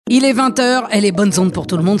Il est 20h et les bonnes ondes pour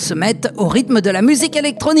tout le monde se mettent au rythme de la musique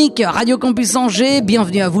électronique. Radio Campus Angers,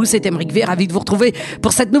 bienvenue à vous, c'est Émeric V, ravi de vous retrouver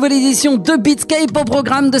pour cette nouvelle édition de Beatscape. Au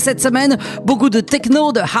programme de cette semaine, beaucoup de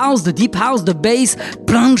techno, de house, de deep house, de bass,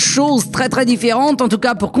 plein de choses très très différentes. En tout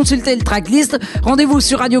cas, pour consulter le tracklist, rendez-vous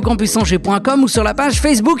sur radiocampusangers.com ou sur la page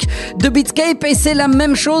Facebook de Beatscape. Et c'est la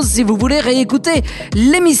même chose si vous voulez réécouter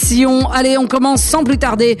l'émission. Allez, on commence sans plus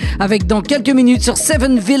tarder avec dans quelques minutes sur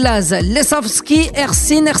Seven Villas, Lesowski,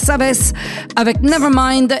 Ersin, Savès avec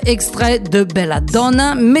Nevermind, extrait de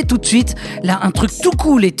Belladonna. Mais tout de suite, là, un truc tout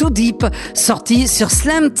cool et tout deep, sorti sur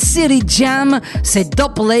Slam City Jam, c'est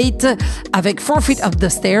Doppelate avec 4 Feet Up the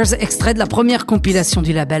Stairs, extrait de la première compilation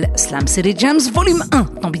du label Slam City Jams, volume 1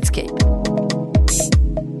 dans Beatscape.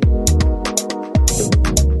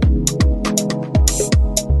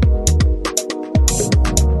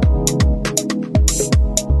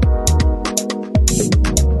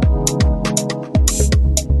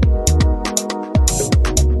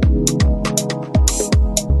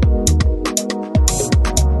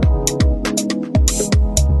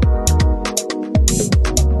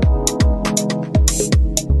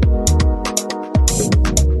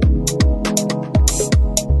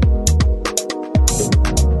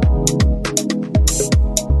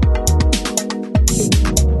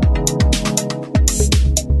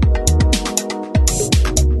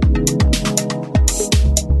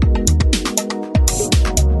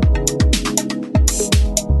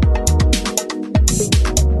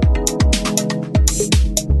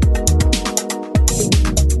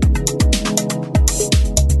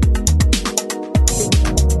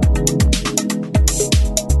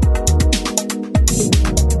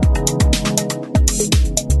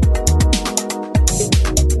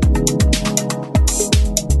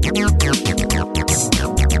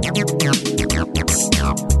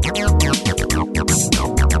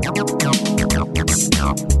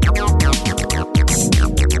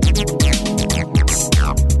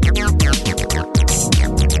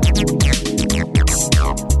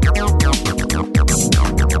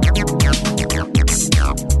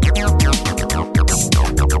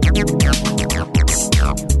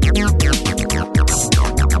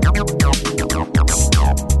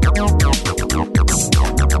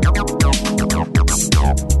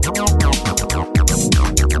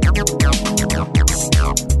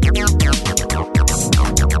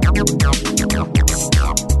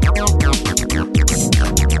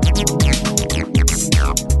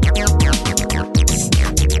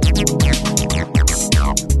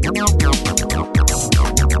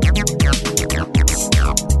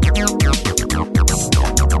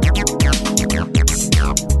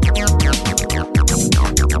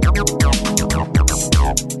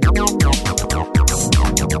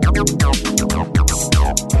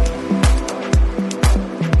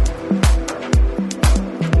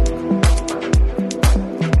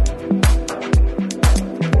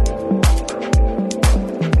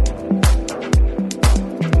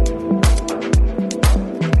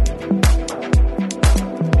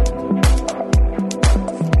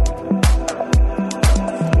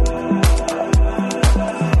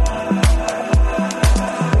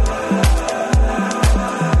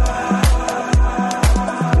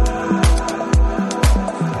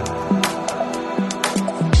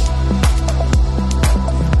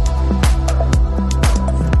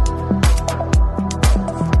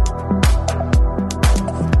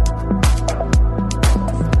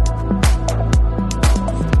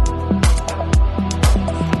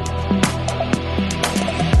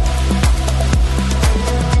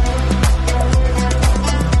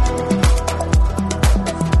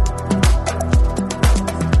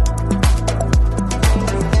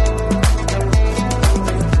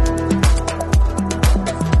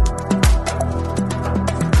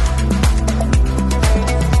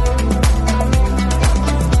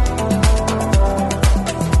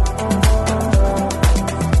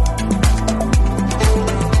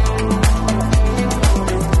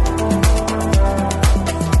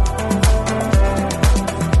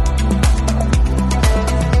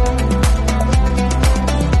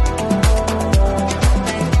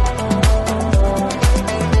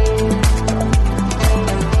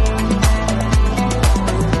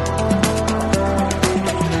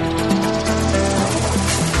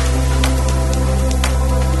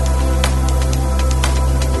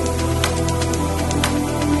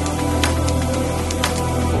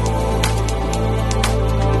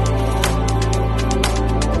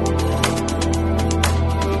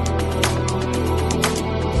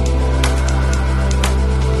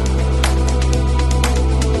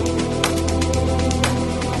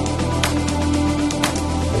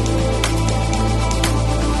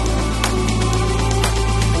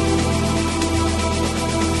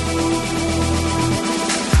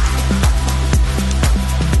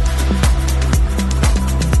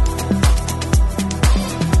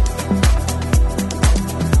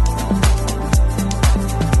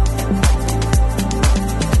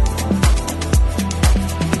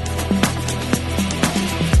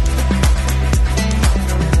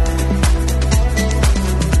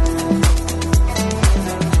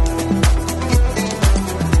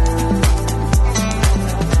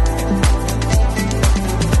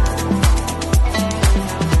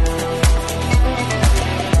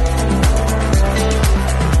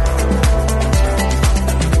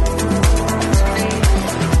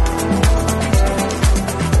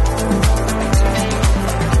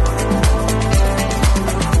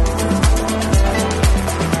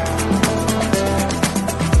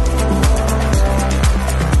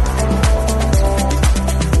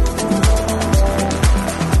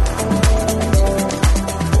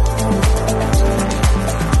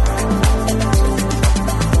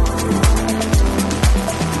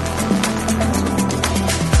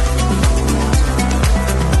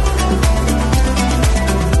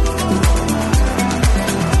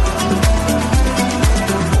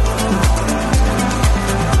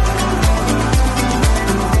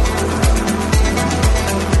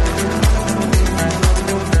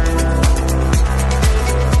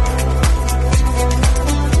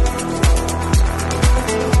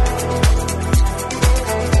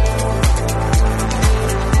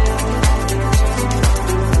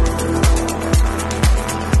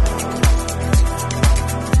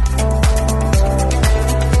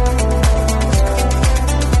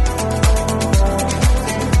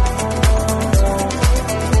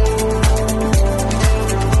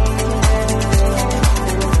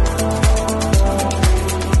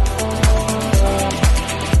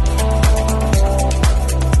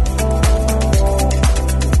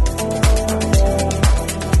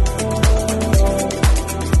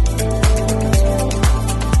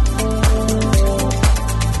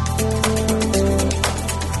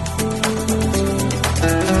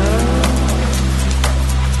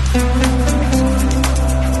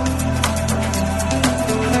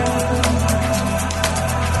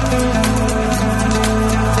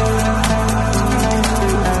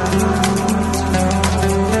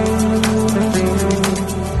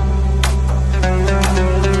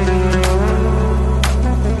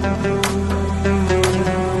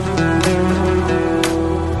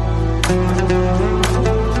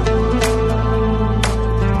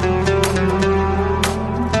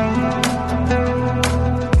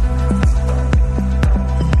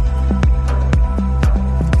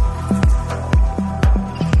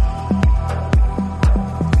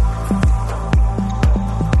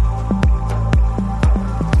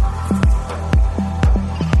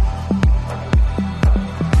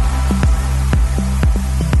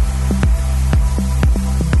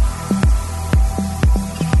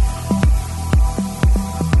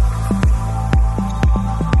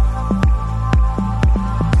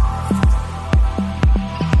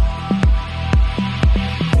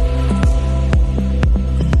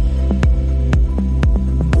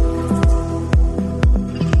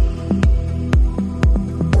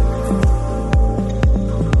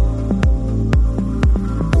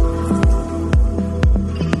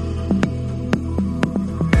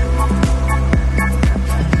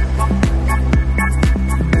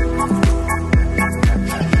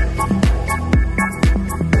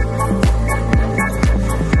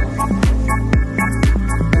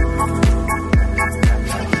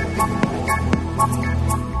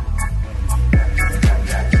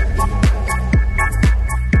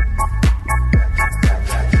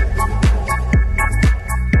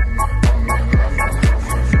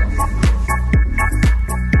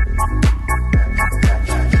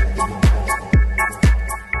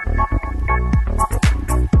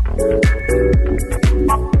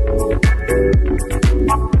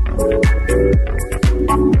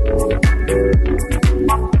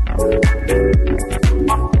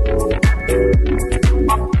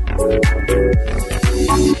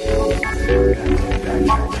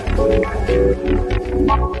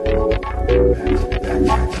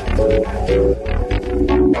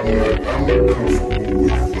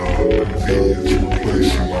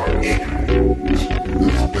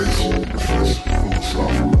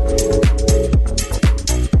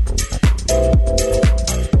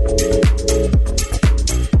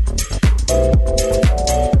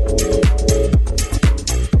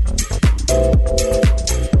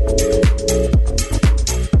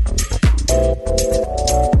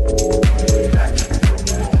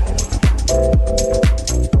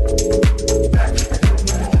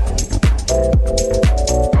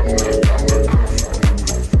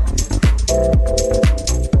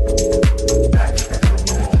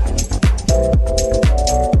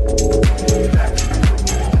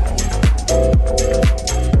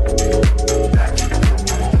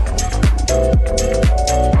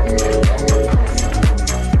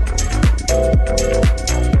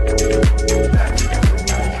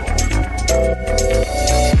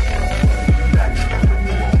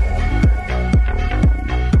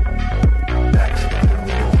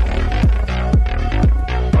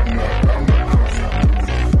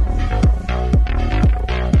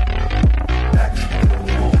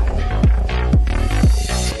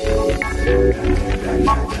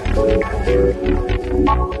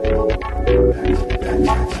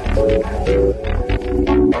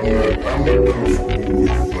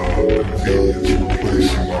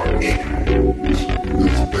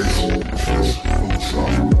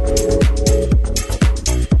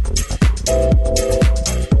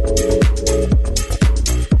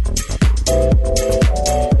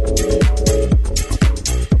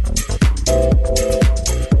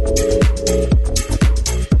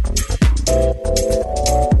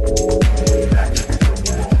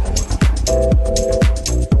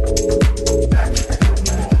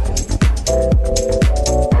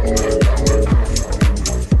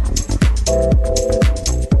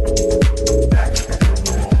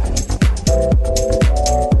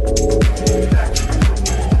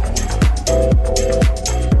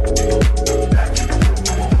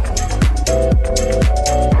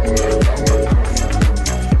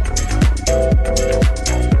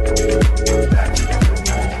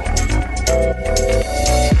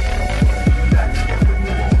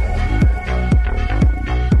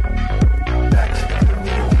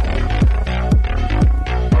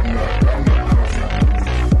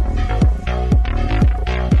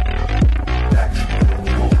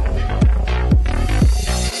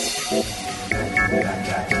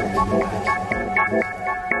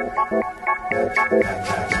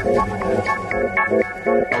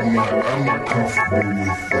 I'm not comfortable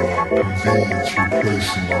with convenience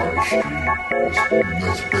replacing artistry.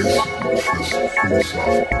 That's basically just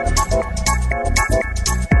philosophical.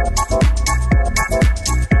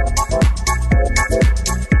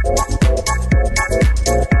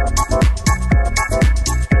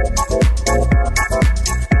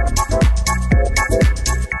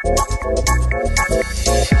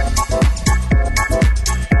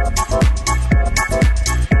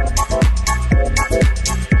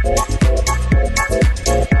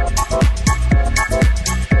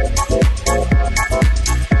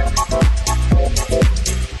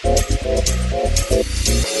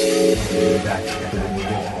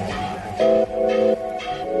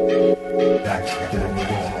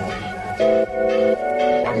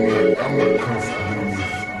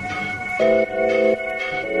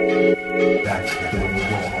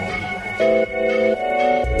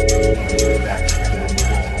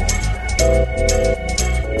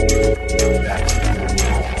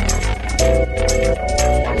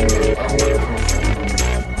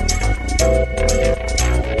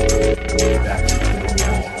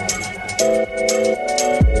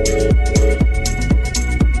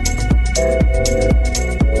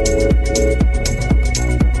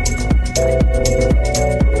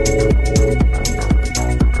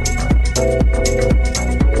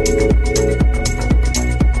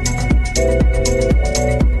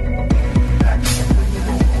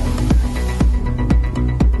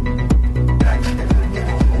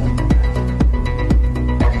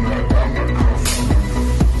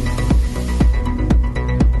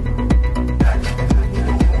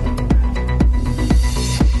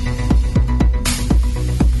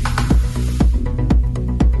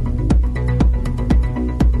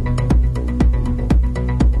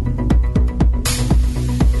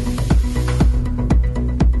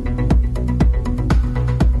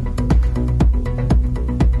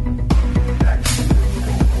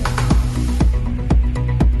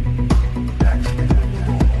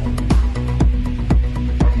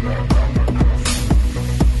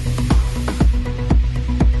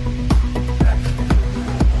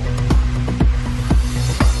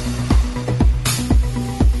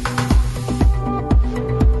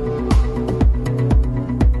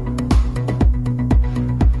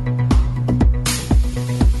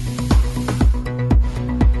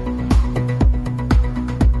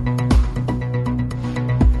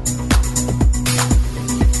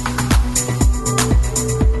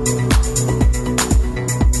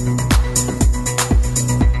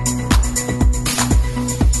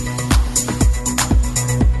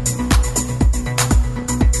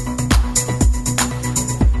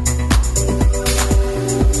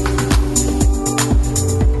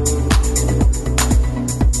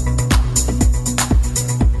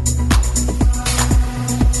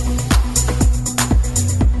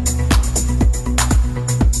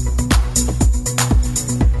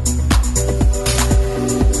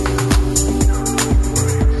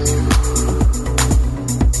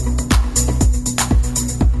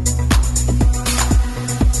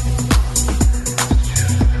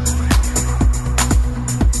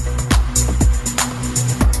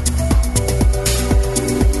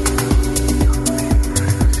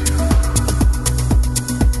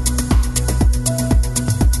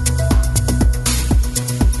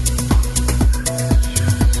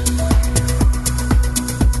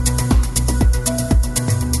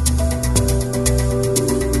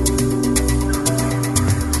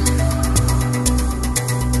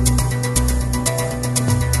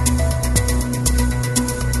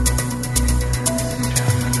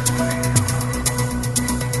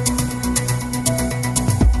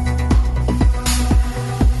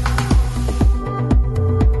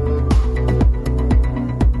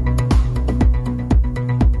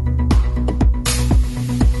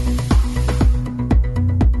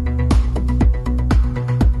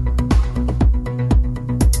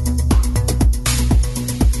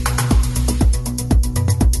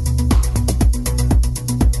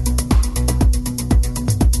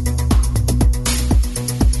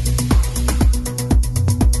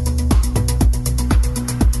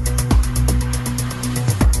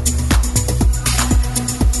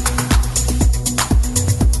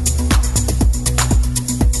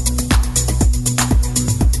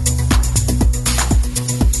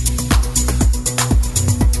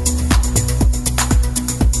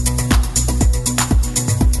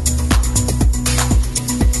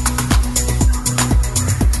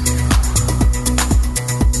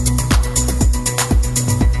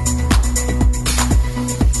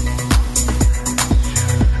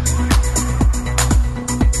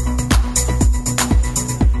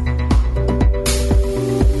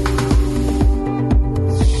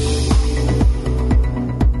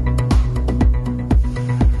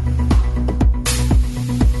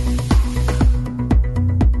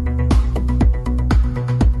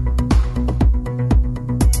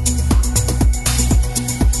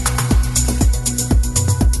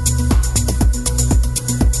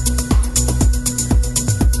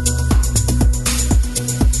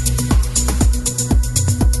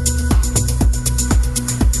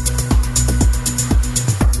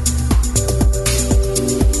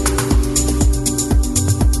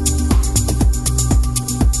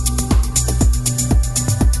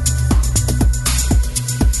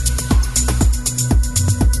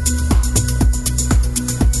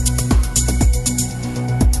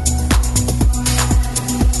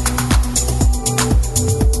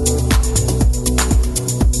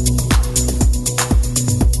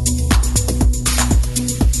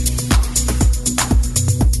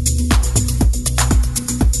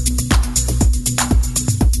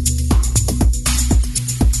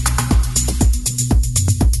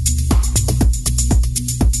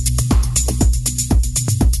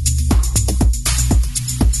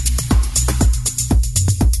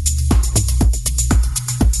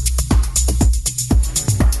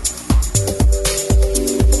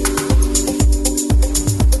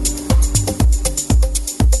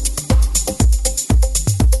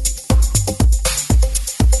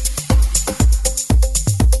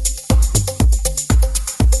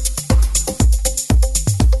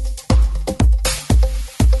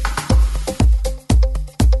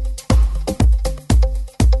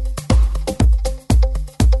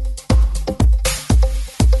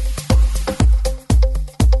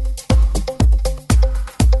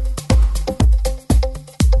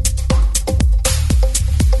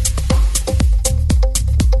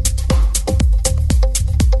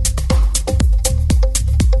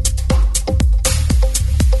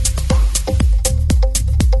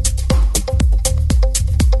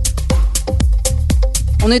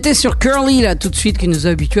 On était sur Curly là tout de suite qui nous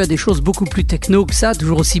a habitués à des choses beaucoup plus techno que ça,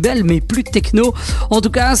 toujours aussi belles mais plus techno. En tout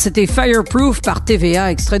cas, c'était Fireproof par TVA,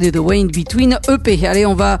 extrait de The Way in Between EP. Allez,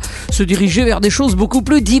 on va se diriger vers des choses beaucoup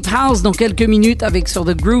plus deep house dans quelques minutes avec sur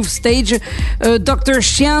The Groove Stage Dr.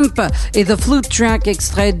 Champ et The Flute Track,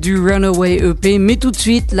 extrait du Runaway EP. Mais tout de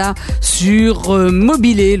suite là sur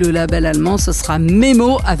Mobile, le label allemand, ce sera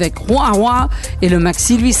Memo avec Roi Roi et le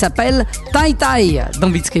maxi lui s'appelle Tai Tai dans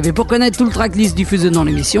Beatscape. Et pour connaître tout le tracklist diffusé dans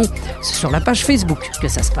l'émission, c'est sur la page Facebook que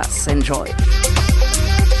ça se passe. Enjoy.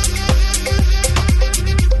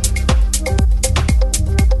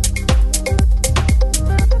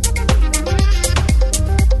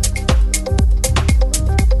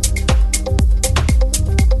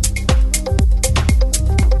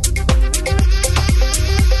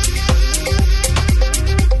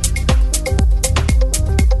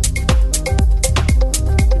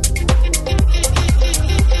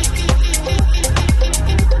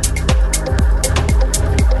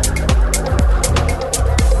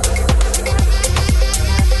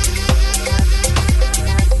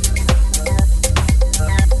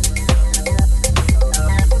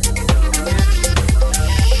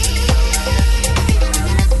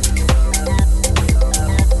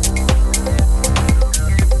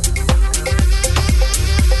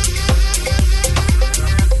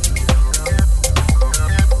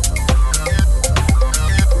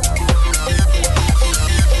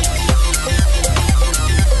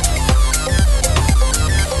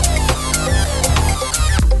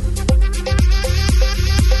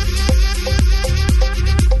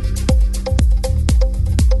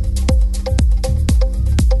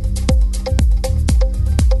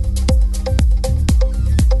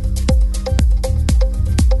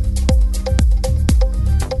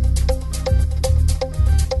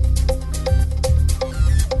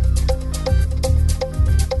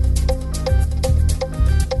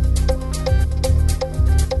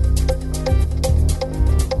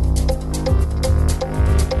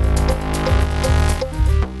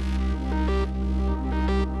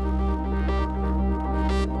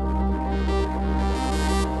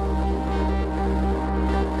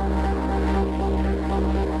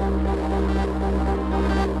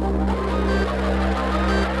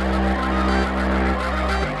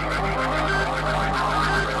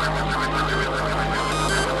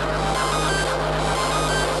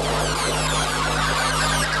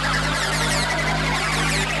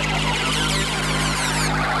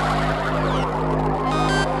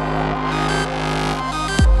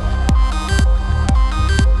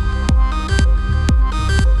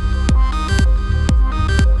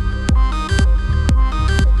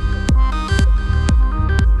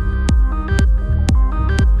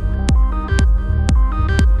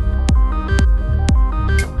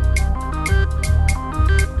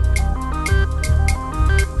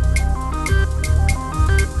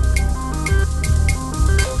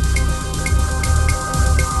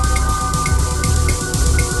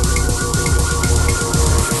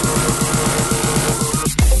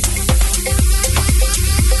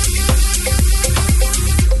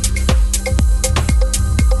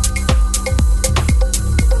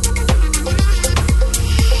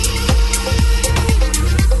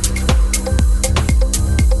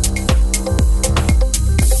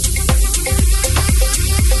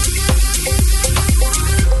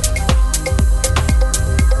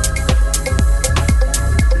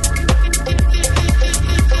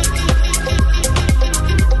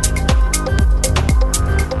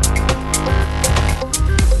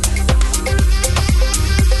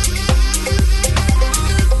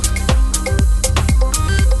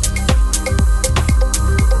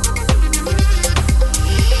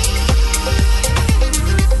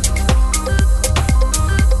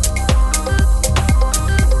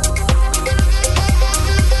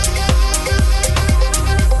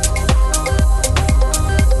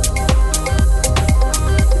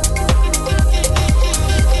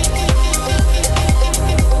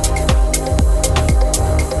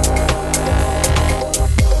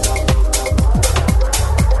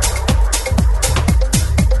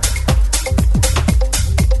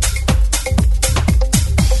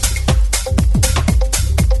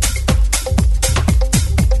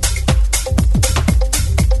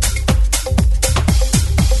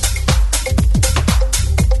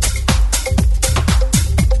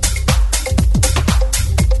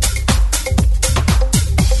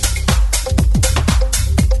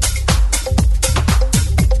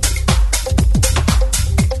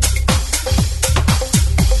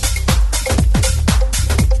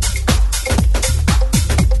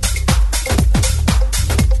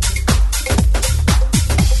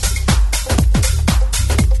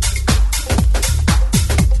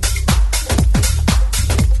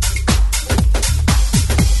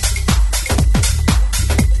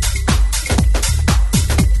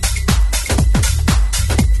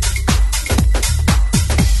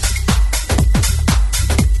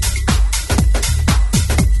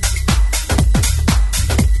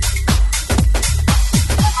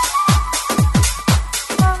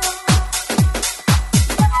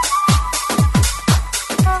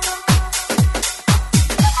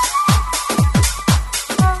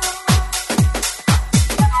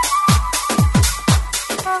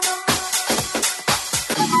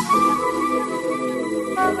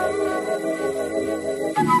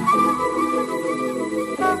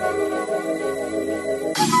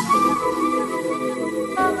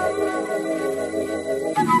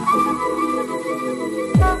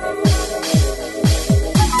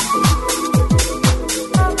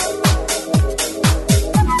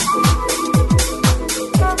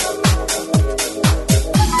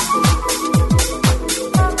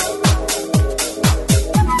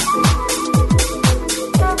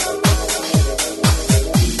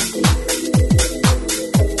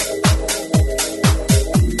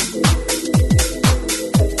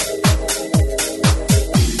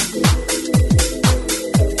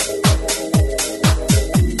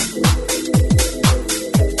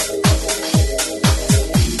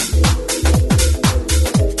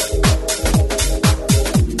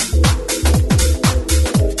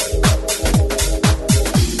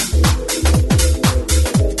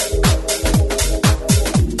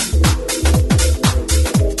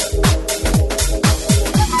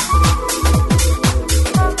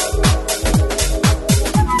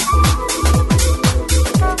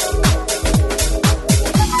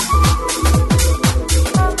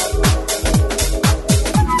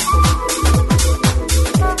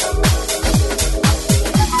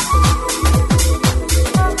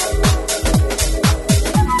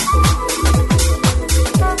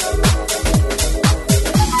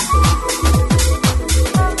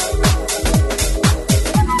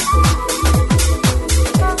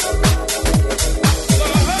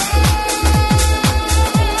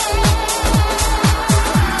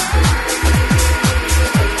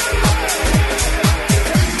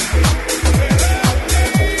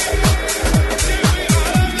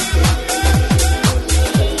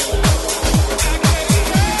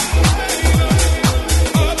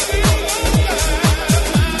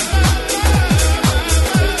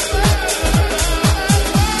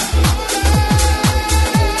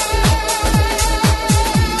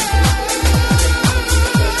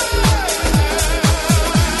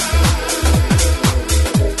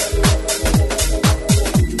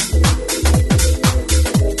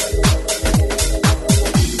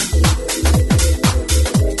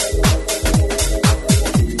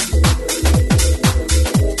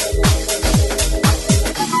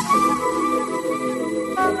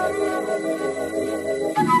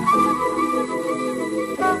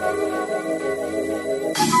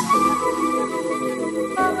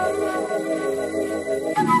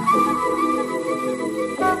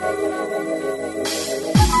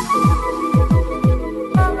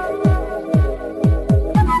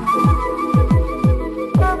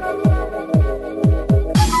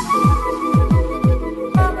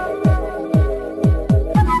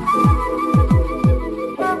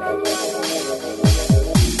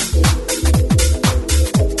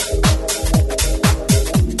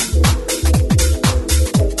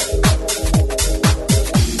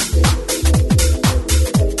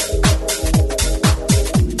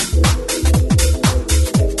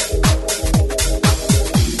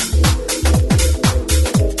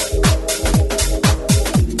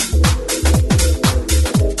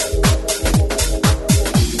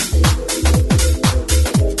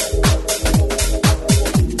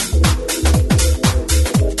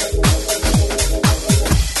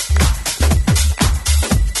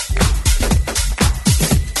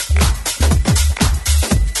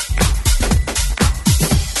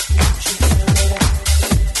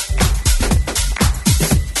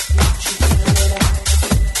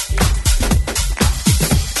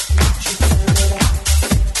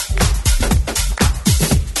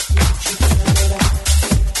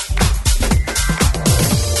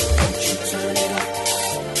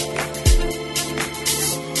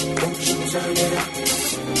 turn it up?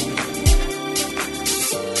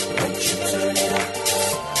 Won't you turn it up?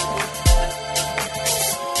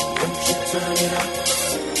 Won't you turn it up?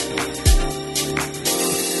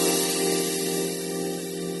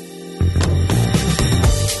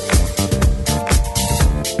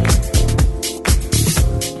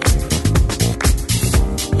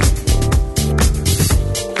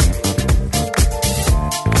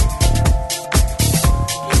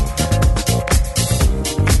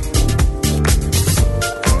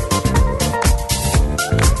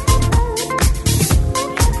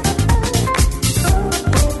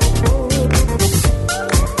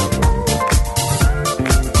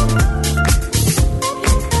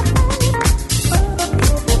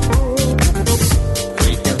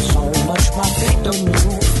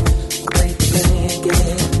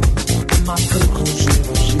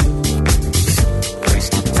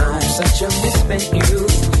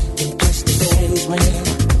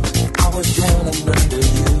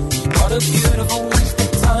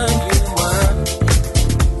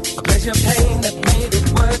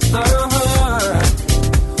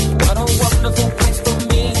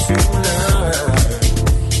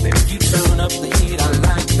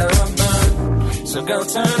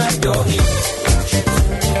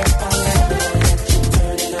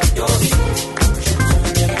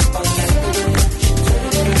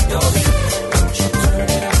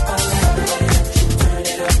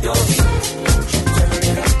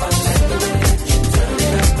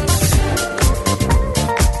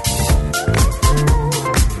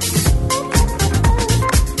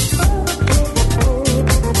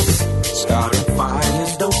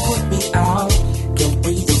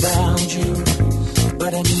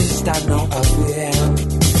 I know I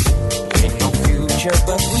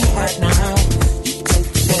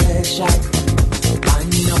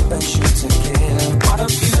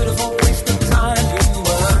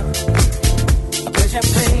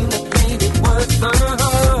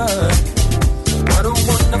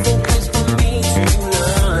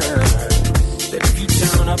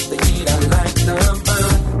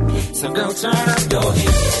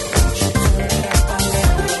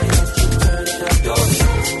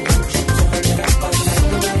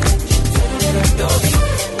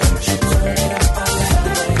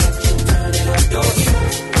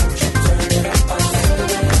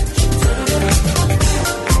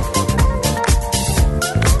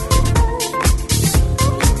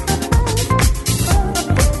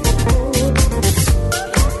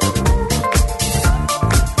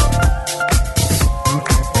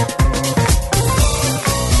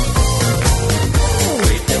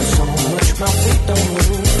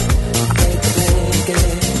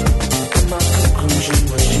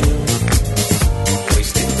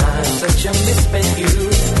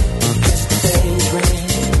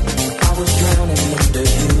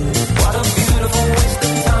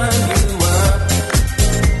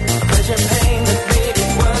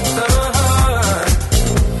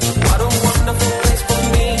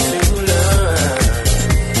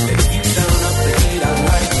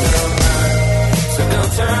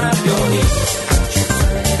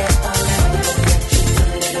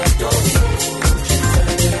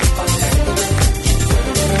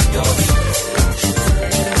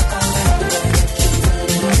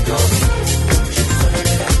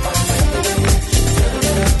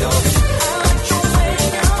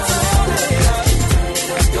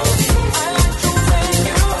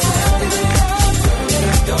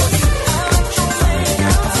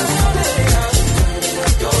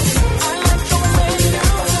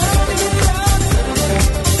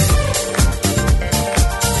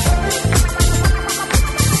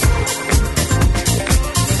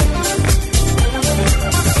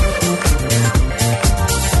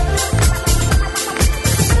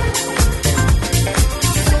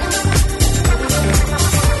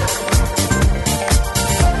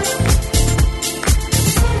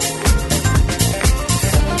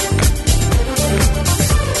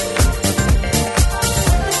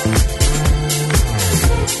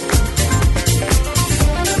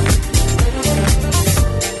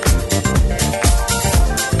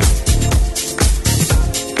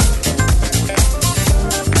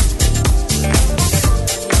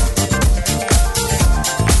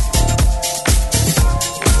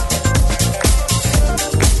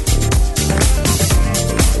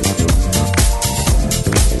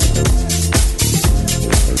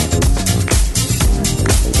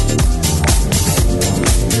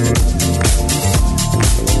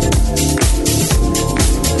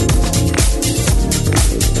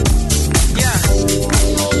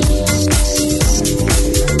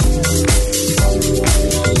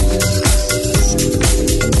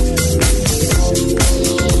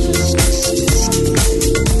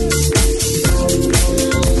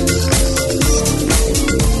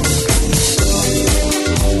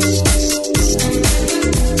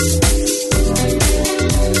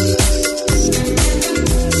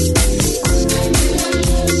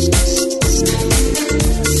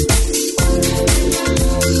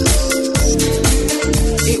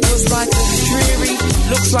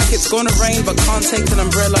Gonna rain but can't take an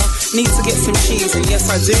umbrella. Need to get some cheese, and yes,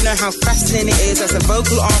 I do know how fascinating it is. As a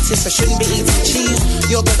vocal artist, I shouldn't be eating cheese.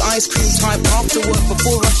 Yogurt, ice cream type after work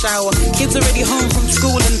before rush hour. Kids already home from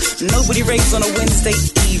school and nobody raves on a Wednesday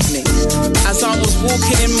evening. As I was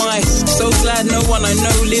walking in my so glad no one I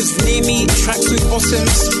know lives near me, tracksuit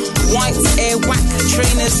bottoms, white air whack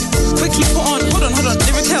trainers, quickly put on, hold on,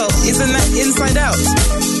 Lyrical, isn't that Inside Out?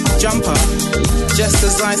 Jumper, just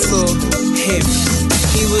as I saw him.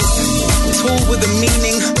 He was tall with a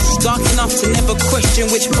meaning, dark enough to never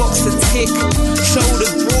question which box to tick,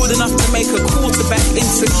 shoulders broad enough to make a quarterback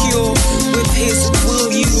insecure, with his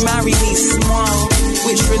will you marry me smile,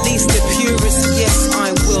 which released the purest yes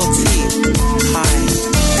I will tea. Hi.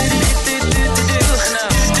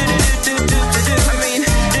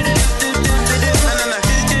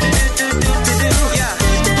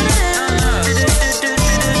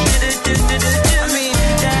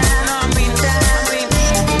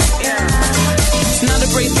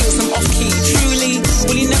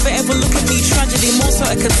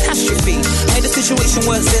 A catastrophe made the situation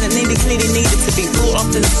worse than it clearly needed to be. Thought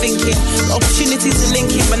often thinking the opportunity to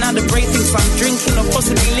link in, but now the brave thinks I'm drinking or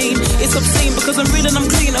possibly lean. It's obscene because I'm real and I'm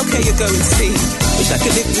clean. Okay, you go and see. Wish I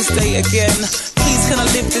could live this day again. Please can I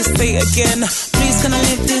live this day again? Please can I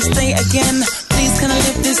live this day again? Please can I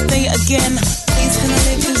live this day again? Please can I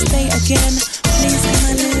live this day again? Please can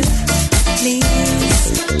I live? Please,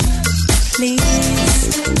 please,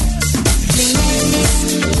 please.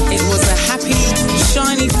 It was a happy,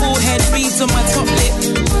 shiny forehead, beads on my top lip.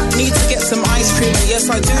 Need to get some ice cream, and yes,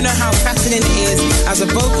 I do know how fascinating it is. As a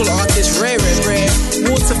vocal artist, rare.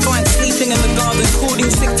 Water fight, sleeping in the garden, calling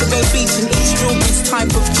sick to go beach and eat strawberries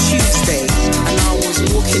type of Tuesday. And I was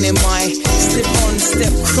walking in my slip-on,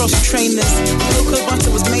 step cross trainers. Cocoa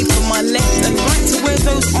butter was made for my left and right to wear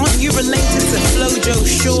those. Aren't you related to Flojo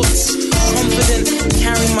shorts? Confident,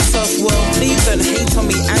 carrying myself well. Please don't hate on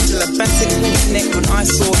me, Angela Bassett neck when I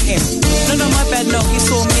saw him. No, my bad, no, he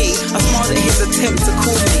saw me. I smiled at his attempt to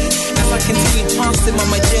call me as I continued past him on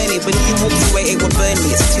my journey. But if he walked away, it would burn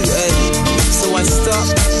me, it's too early. So I stop,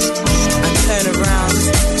 I turn around,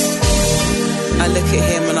 I look at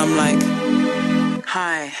him and I'm like,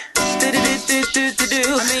 hi.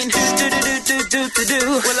 I mean,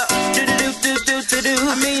 well,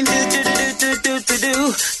 I mean,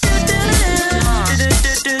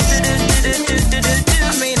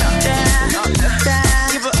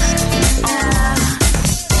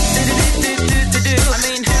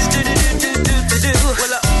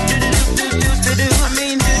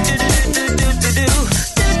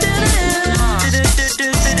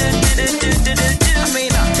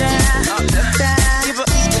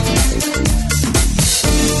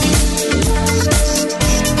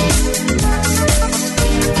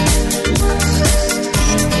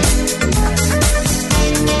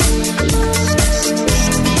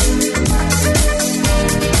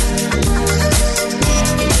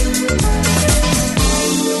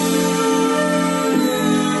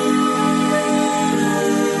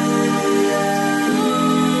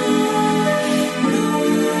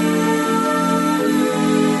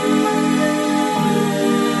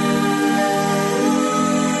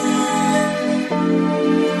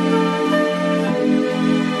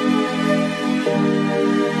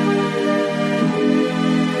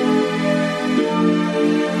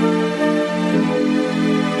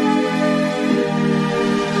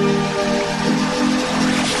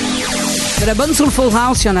 De la bonne Soulful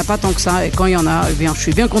House, il n'y en a pas tant que ça. Et quand il y en a, eh bien, je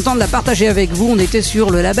suis bien content de la partager avec vous. On était sur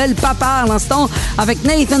le label Papa à l'instant avec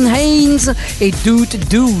Nathan Haynes et Dude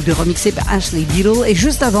Dude, remixé par Ashley Beadle. Et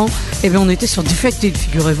juste avant, eh bien, on était sur Defected,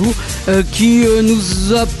 figurez-vous, qui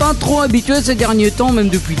nous a pas trop habitués ces derniers temps, même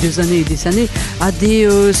depuis des années et des années, à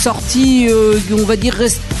des sorties, on va dire,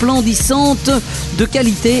 resplendissantes de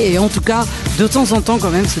qualité. Et en tout cas, de temps en temps, quand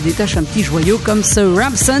même, se détache un petit joyau comme ce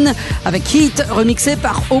Rapson avec Heat, remixé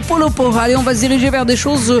par Opolopo. Allez, on va se diriger vers des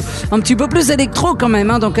choses un petit peu plus électro quand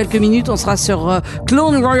même. Dans quelques minutes, on sera sur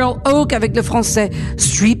Clone Royal Oak avec le français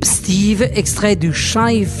Strip Steve, extrait du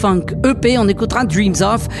Shy Funk EP. On écoutera Dreams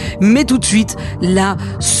Off. Mais tout de suite, là,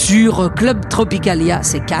 sur Club Tropicalia,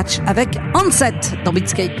 c'est Catch avec Onset dans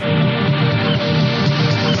Beatscape.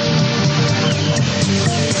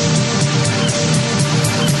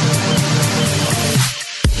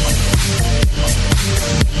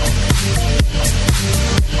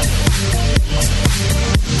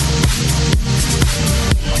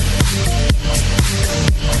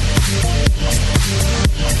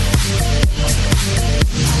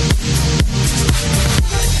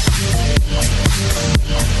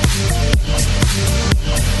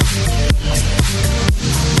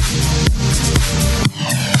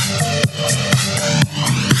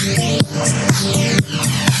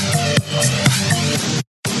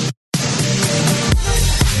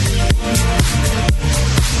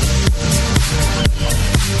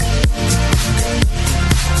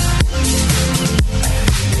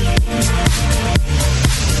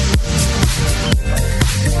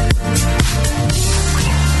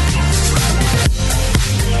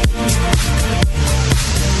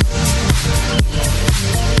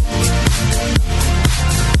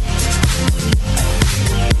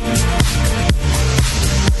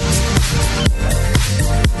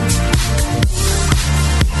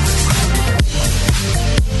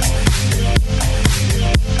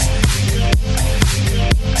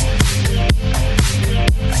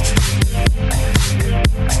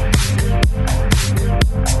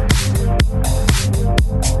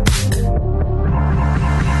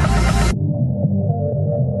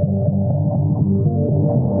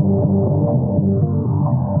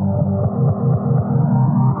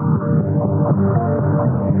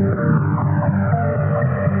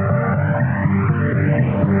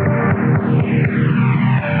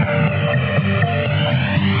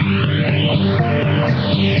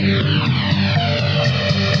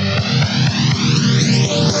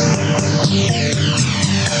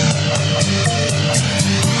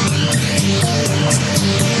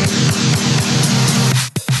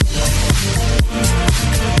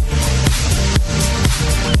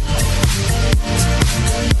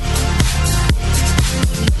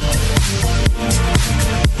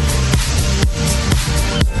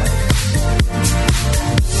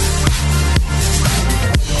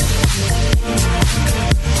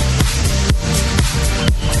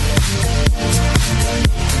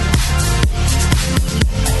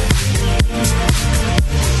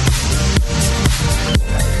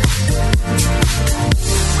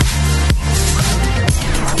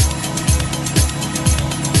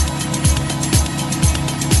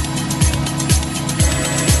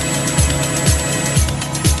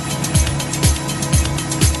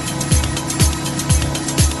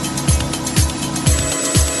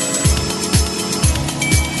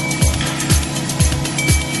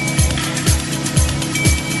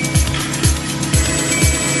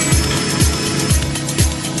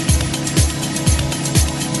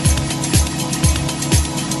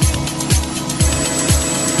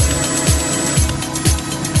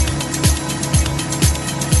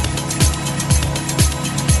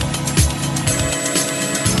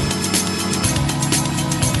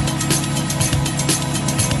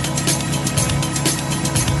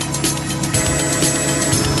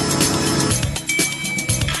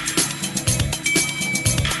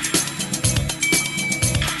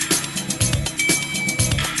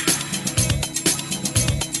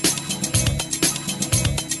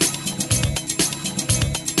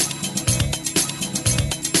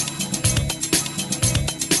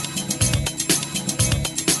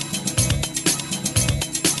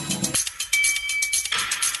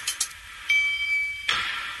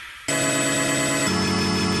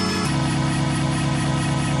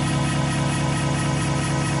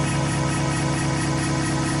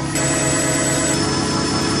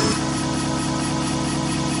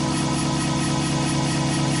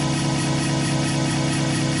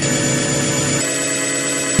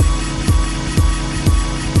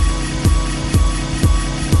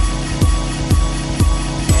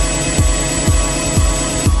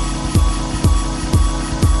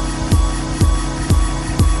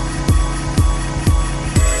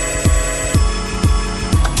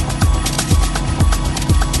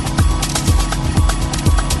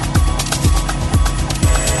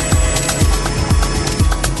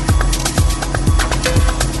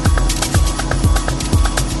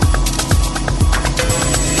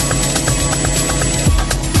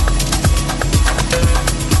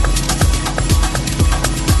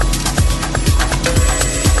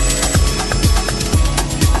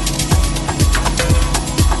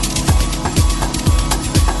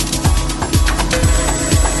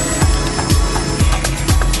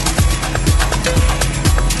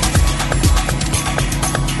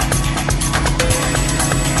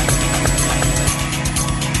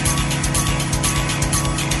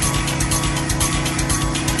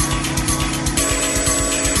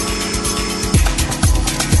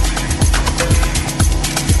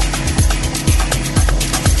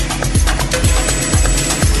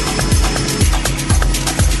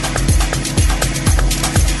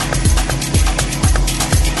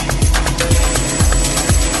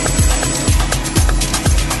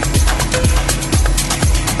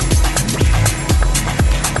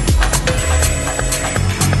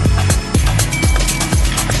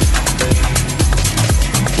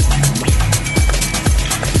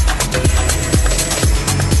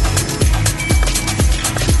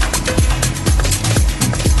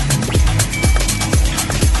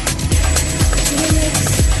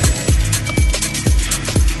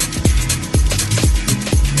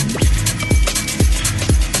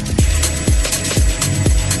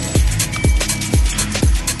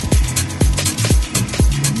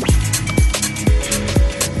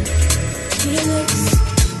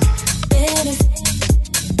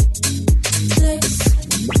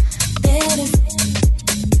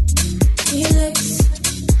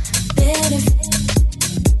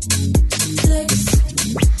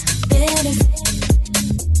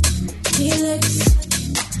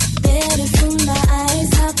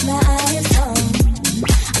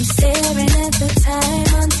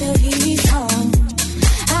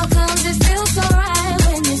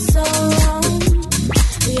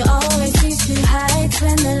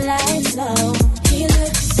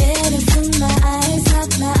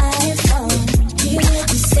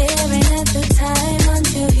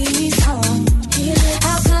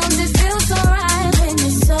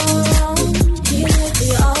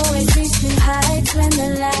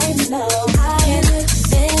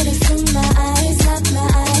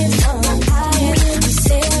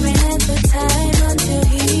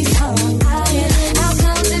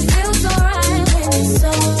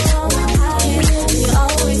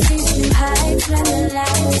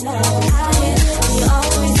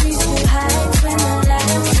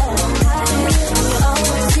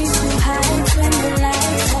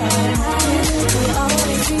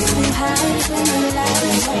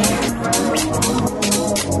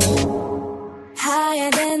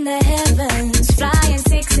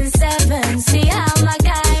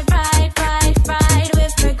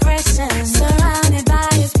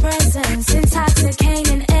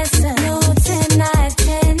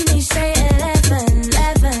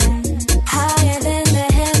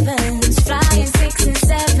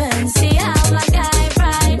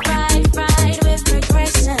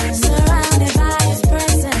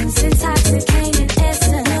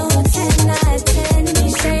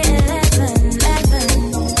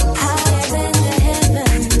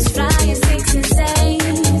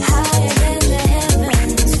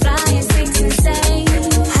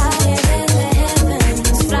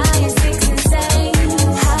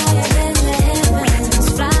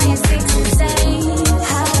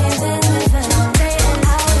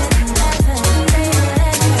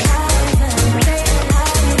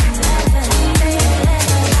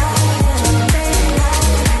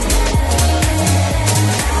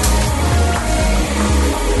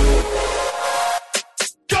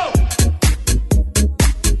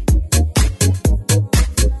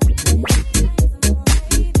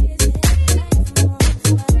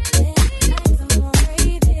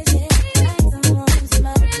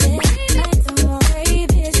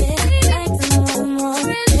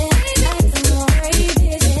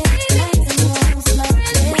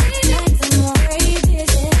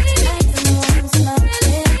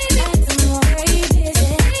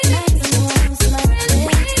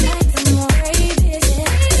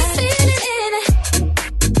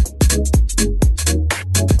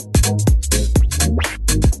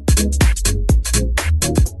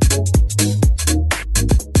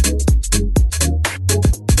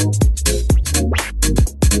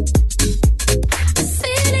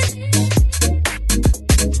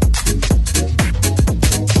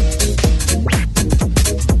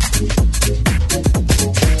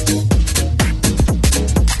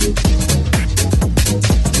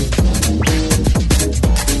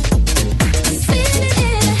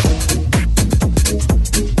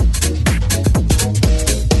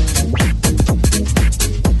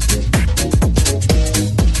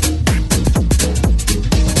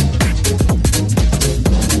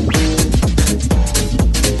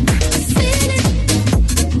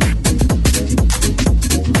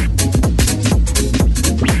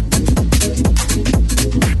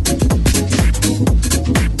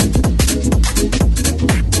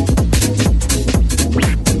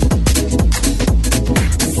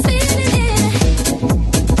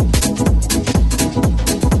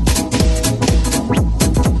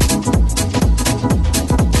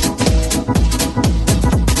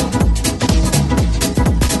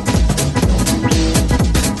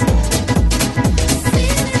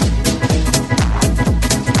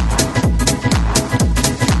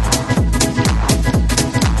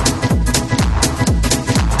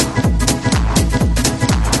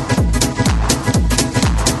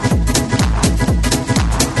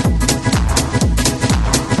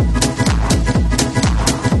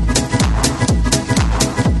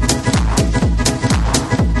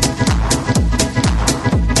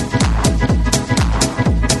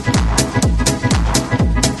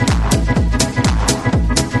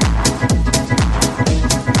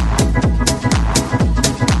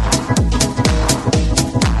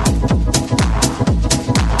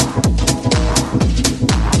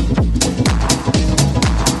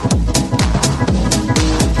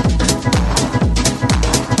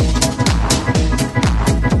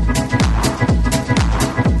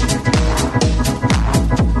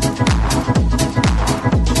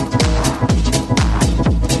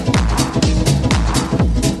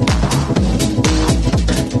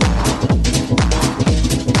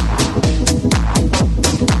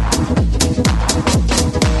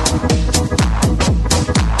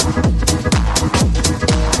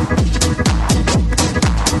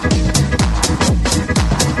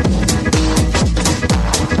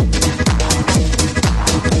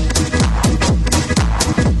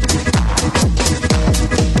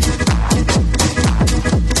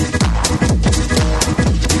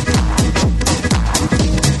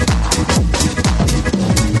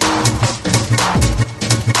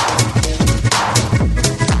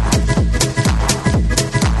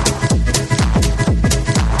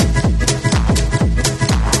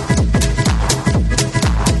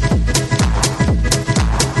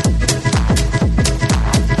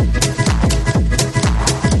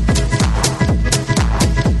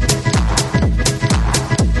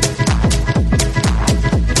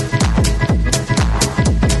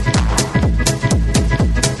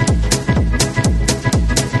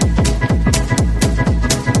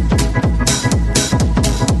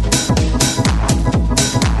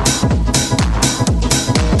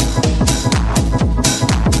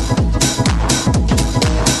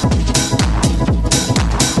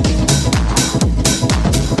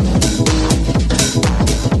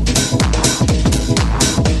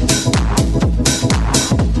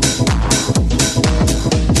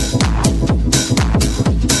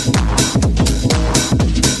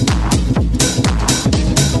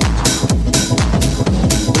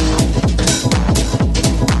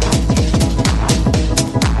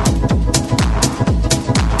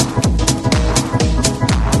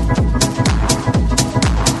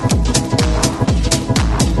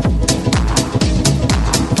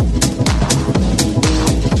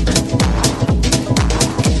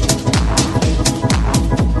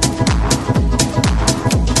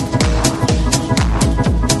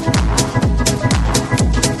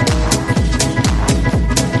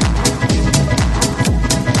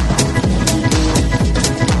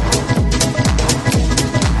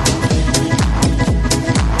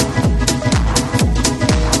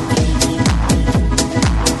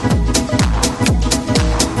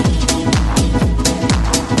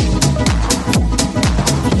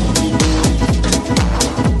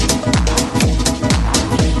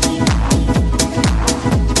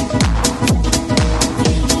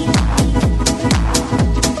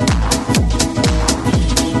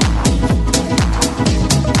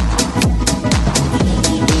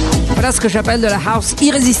 Voilà ce que j'appelle de la house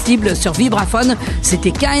irrésistible sur vibraphone. C'était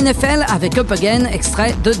KNFL avec Up Again,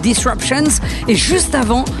 extrait de Disruptions. Et juste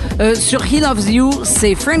avant, sur He Loves You,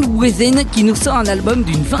 c'est Friend Within qui nous sort un album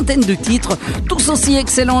d'une vingtaine de titres, tous aussi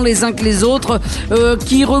excellents les uns que les autres,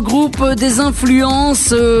 qui regroupent des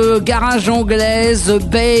influences garage anglaise,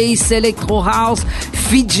 bass, electro house,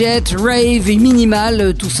 fidget, rave et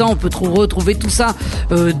minimal. Tout ça, on peut retrouver tout ça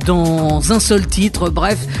dans un seul titre.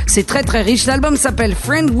 Bref, c'est très très riche. L'album s'appelle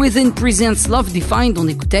Friend Within Presents Love Defined. On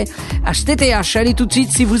écoutait HTTH. Allez tout de suite,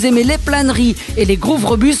 si vous aimez les planeries et les grooves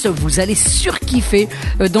robustes, vous allez surkiffer.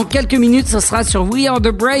 Dans quelques minutes, ce sera sur We Are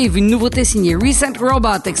The Brave, une nouveauté signée Recent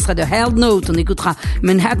Robot, extrait de Held Note. On écoutera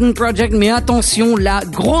Manhattan Project, mais attention, la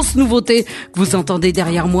grosse nouveauté que vous entendez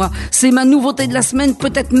derrière moi, c'est ma nouveauté de la semaine,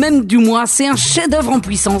 peut-être même du mois. C'est un chef-d'œuvre en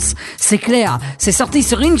puissance, c'est clair. C'est sorti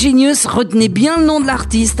sur Ingenious, retenez bien le nom de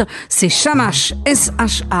l'artiste, c'est Shamash,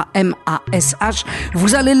 S-H-A-M-A-S-H.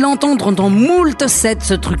 Vous allez l'entendre dans moult sets,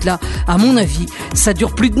 ce truc-là. À mon avis, ça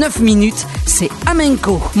dure plus de 9 minutes. C'est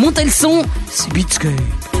Amenko. Montez le son, c'est Beatscape.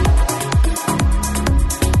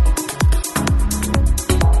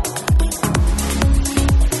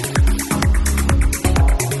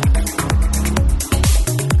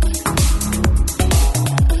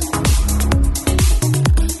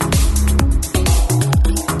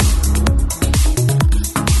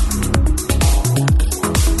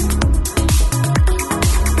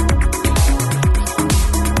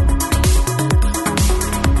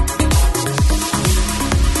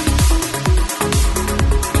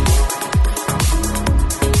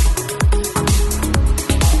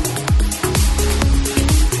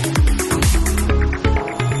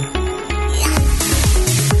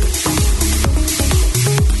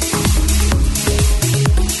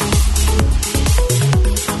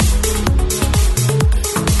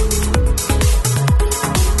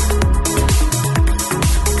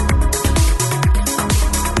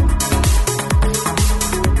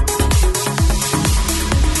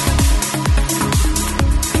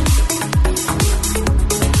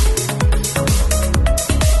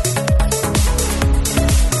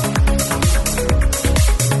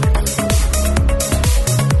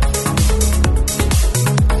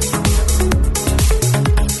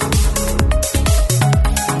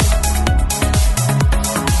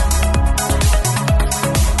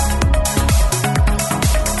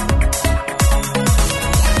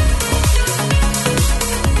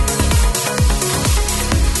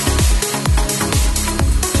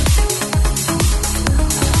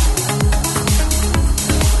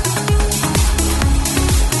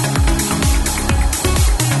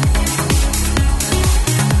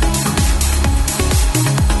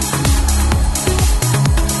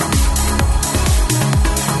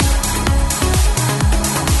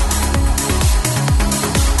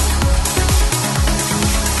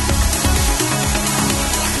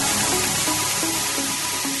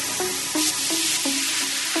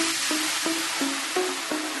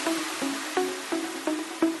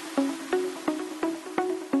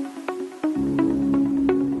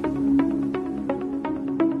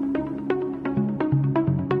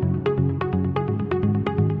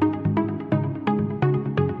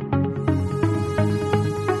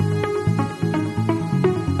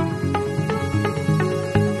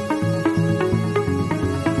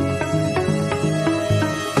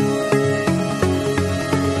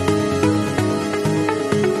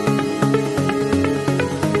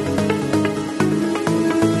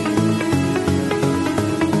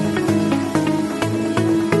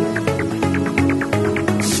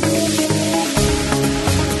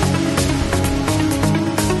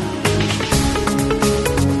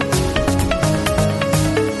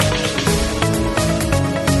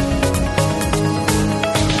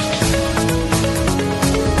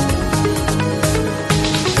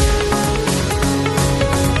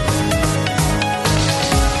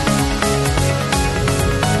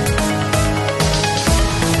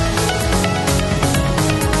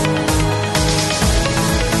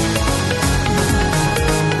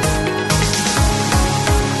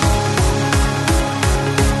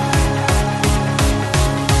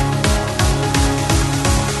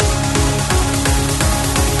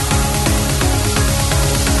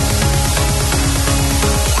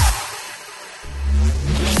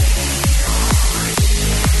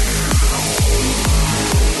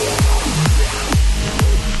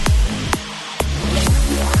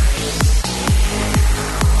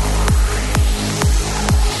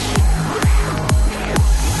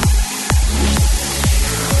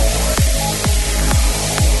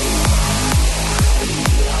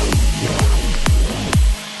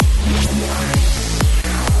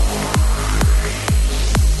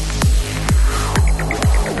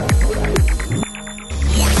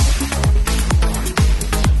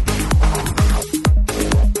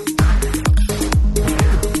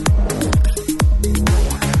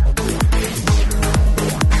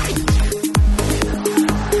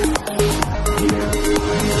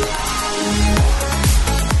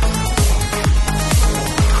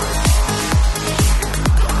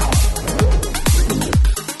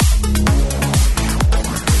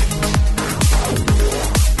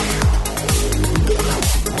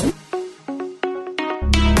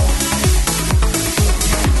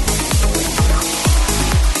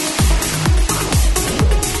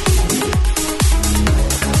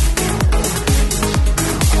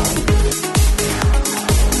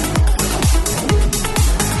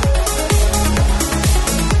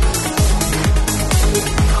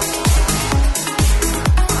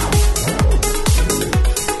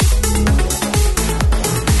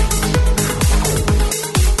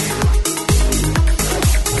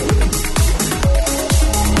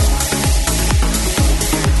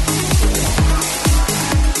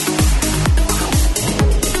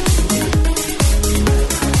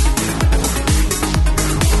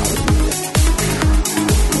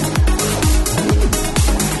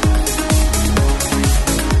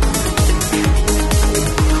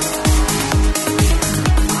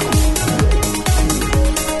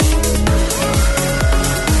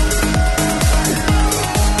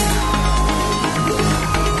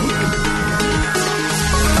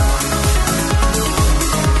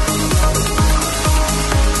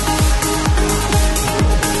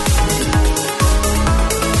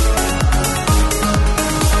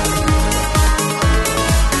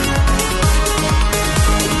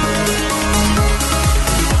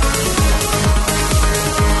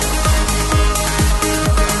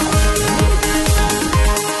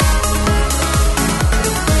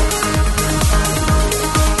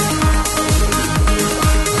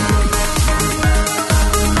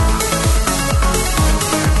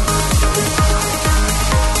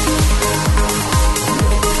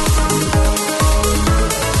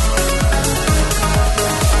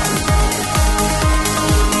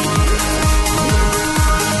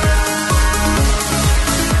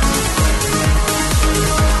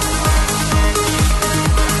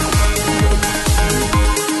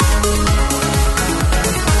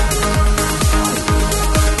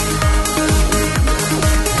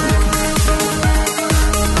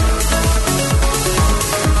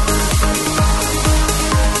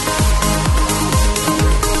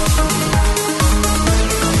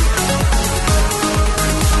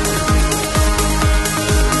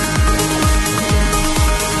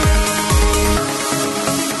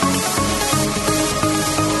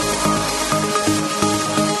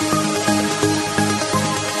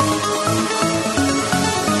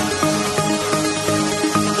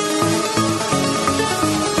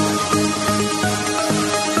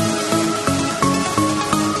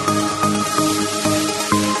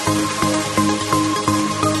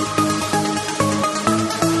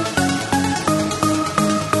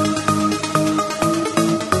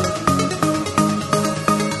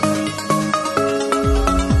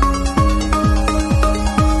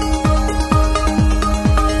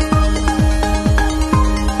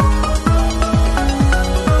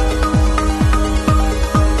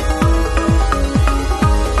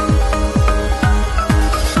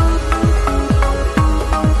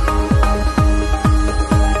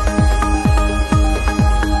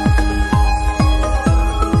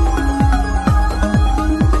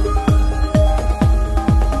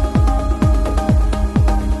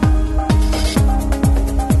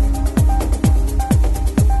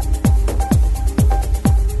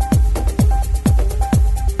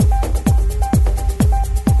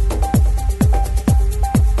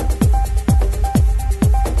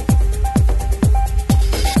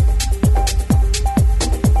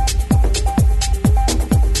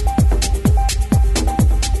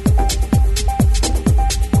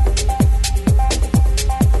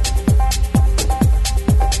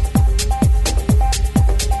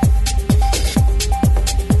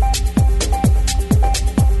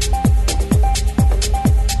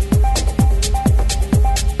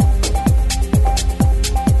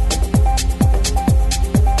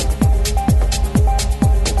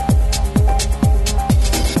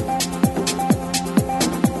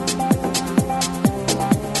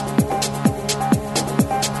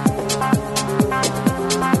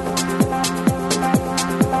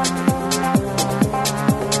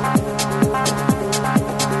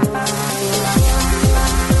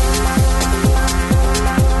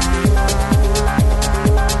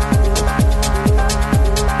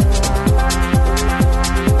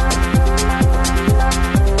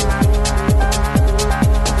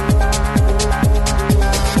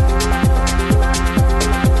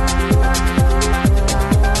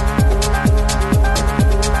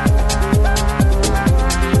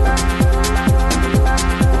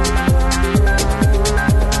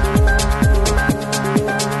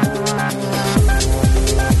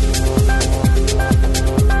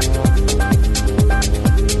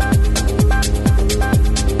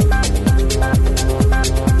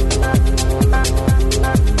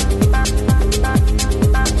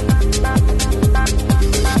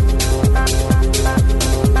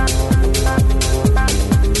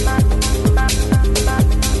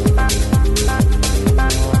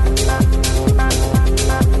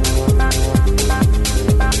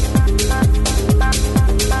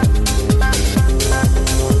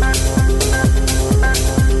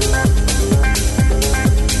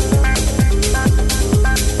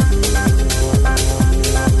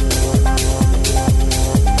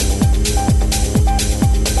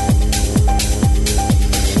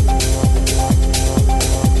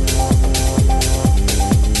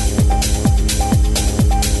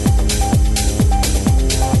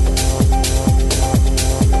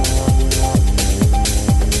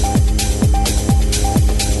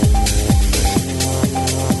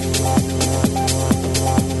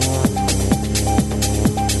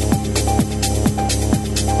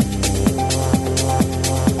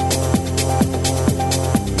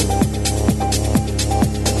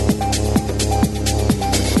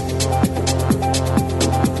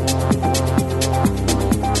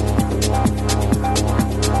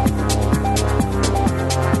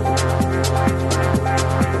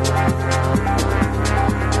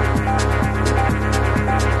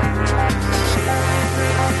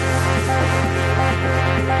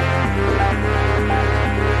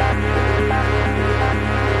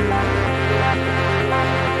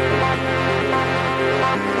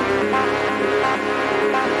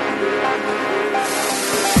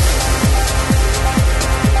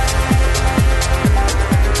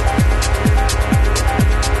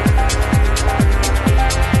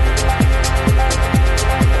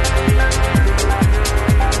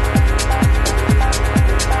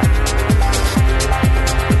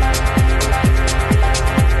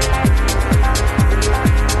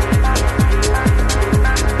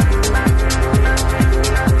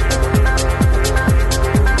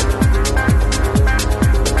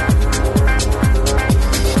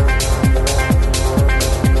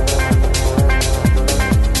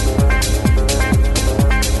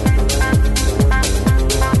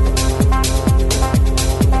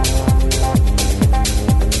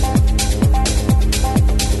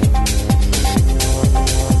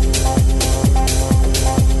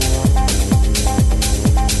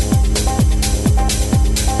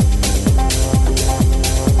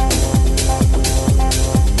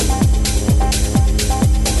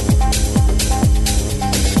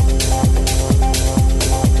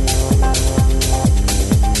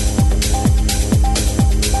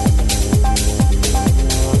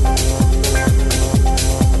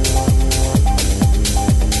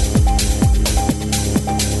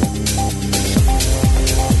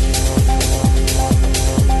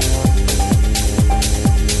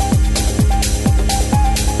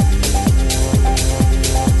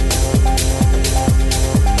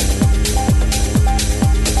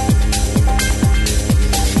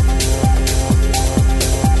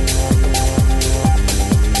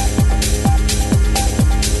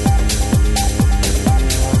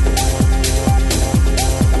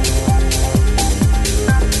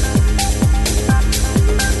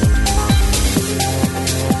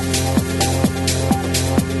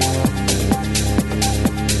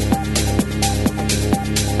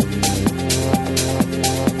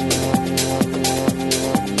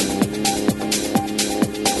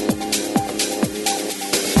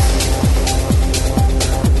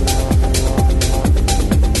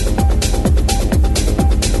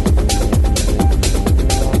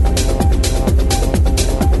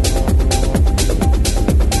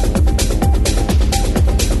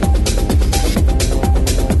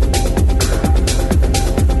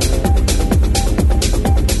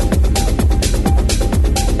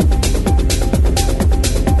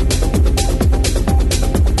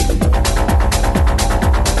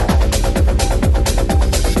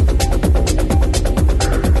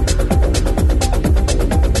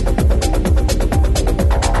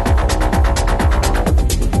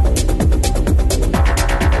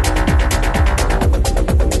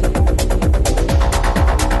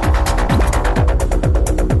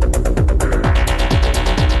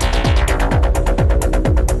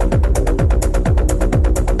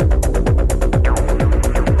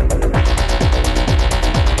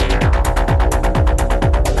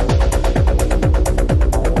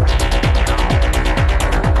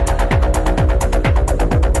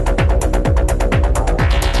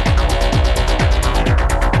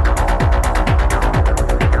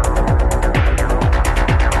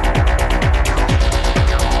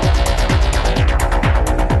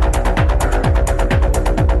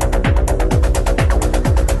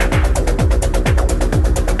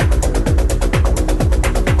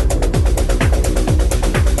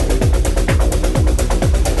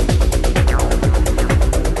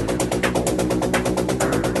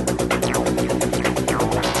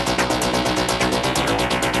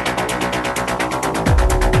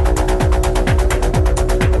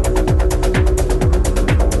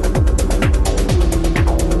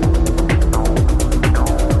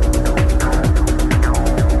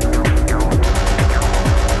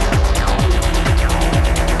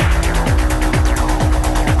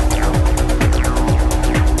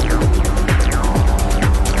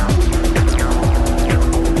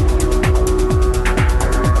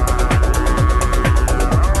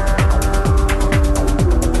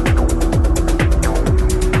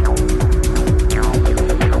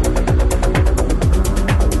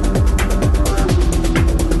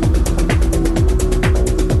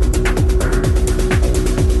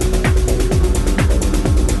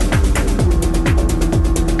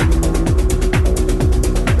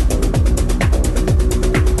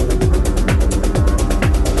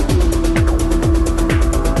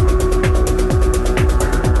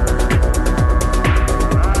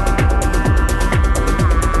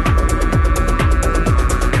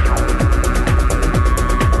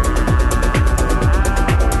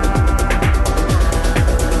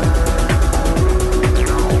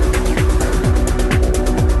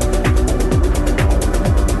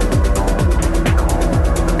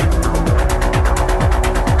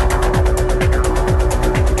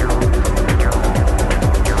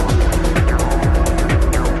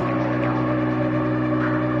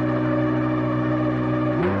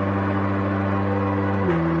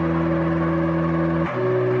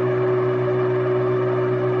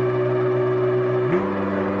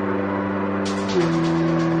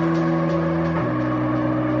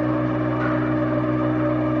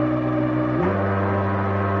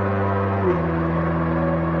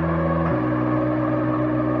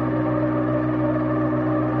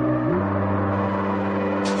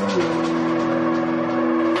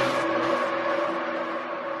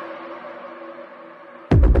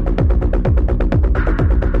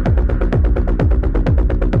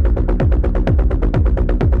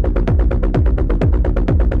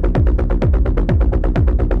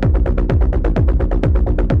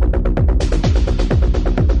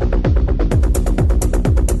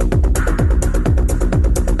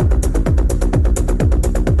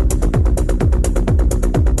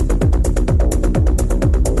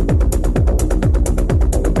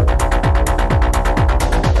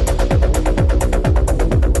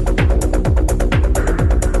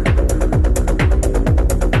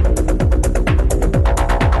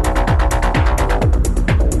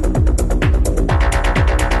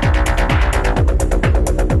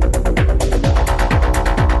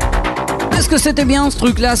 que c'était bien ce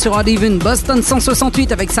truc-là sur Odd Even. Boston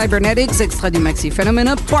 168 avec Cybernetics, extrait du maxi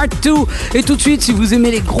Phenomena Part 2. Et tout de suite, si vous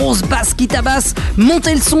aimez les grosses basses qui tabassent,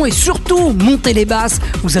 montez le son et surtout montez les basses.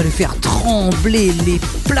 Vous allez faire trembler les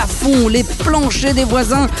plafonds, les planchers des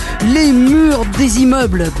voisins, les murs des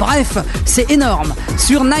immeubles. Bref, c'est énorme.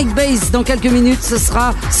 Sur Night Bass, dans quelques minutes, ce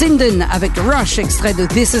sera Sinden avec Rush, extrait de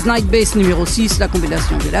This is Night Bass numéro 6, la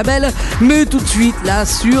compilation des labels. Mais tout de suite, là,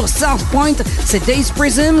 sur South Point, c'est Days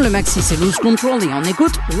Prism, le maxi c'est Lose Control et on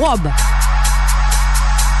écoute Wob.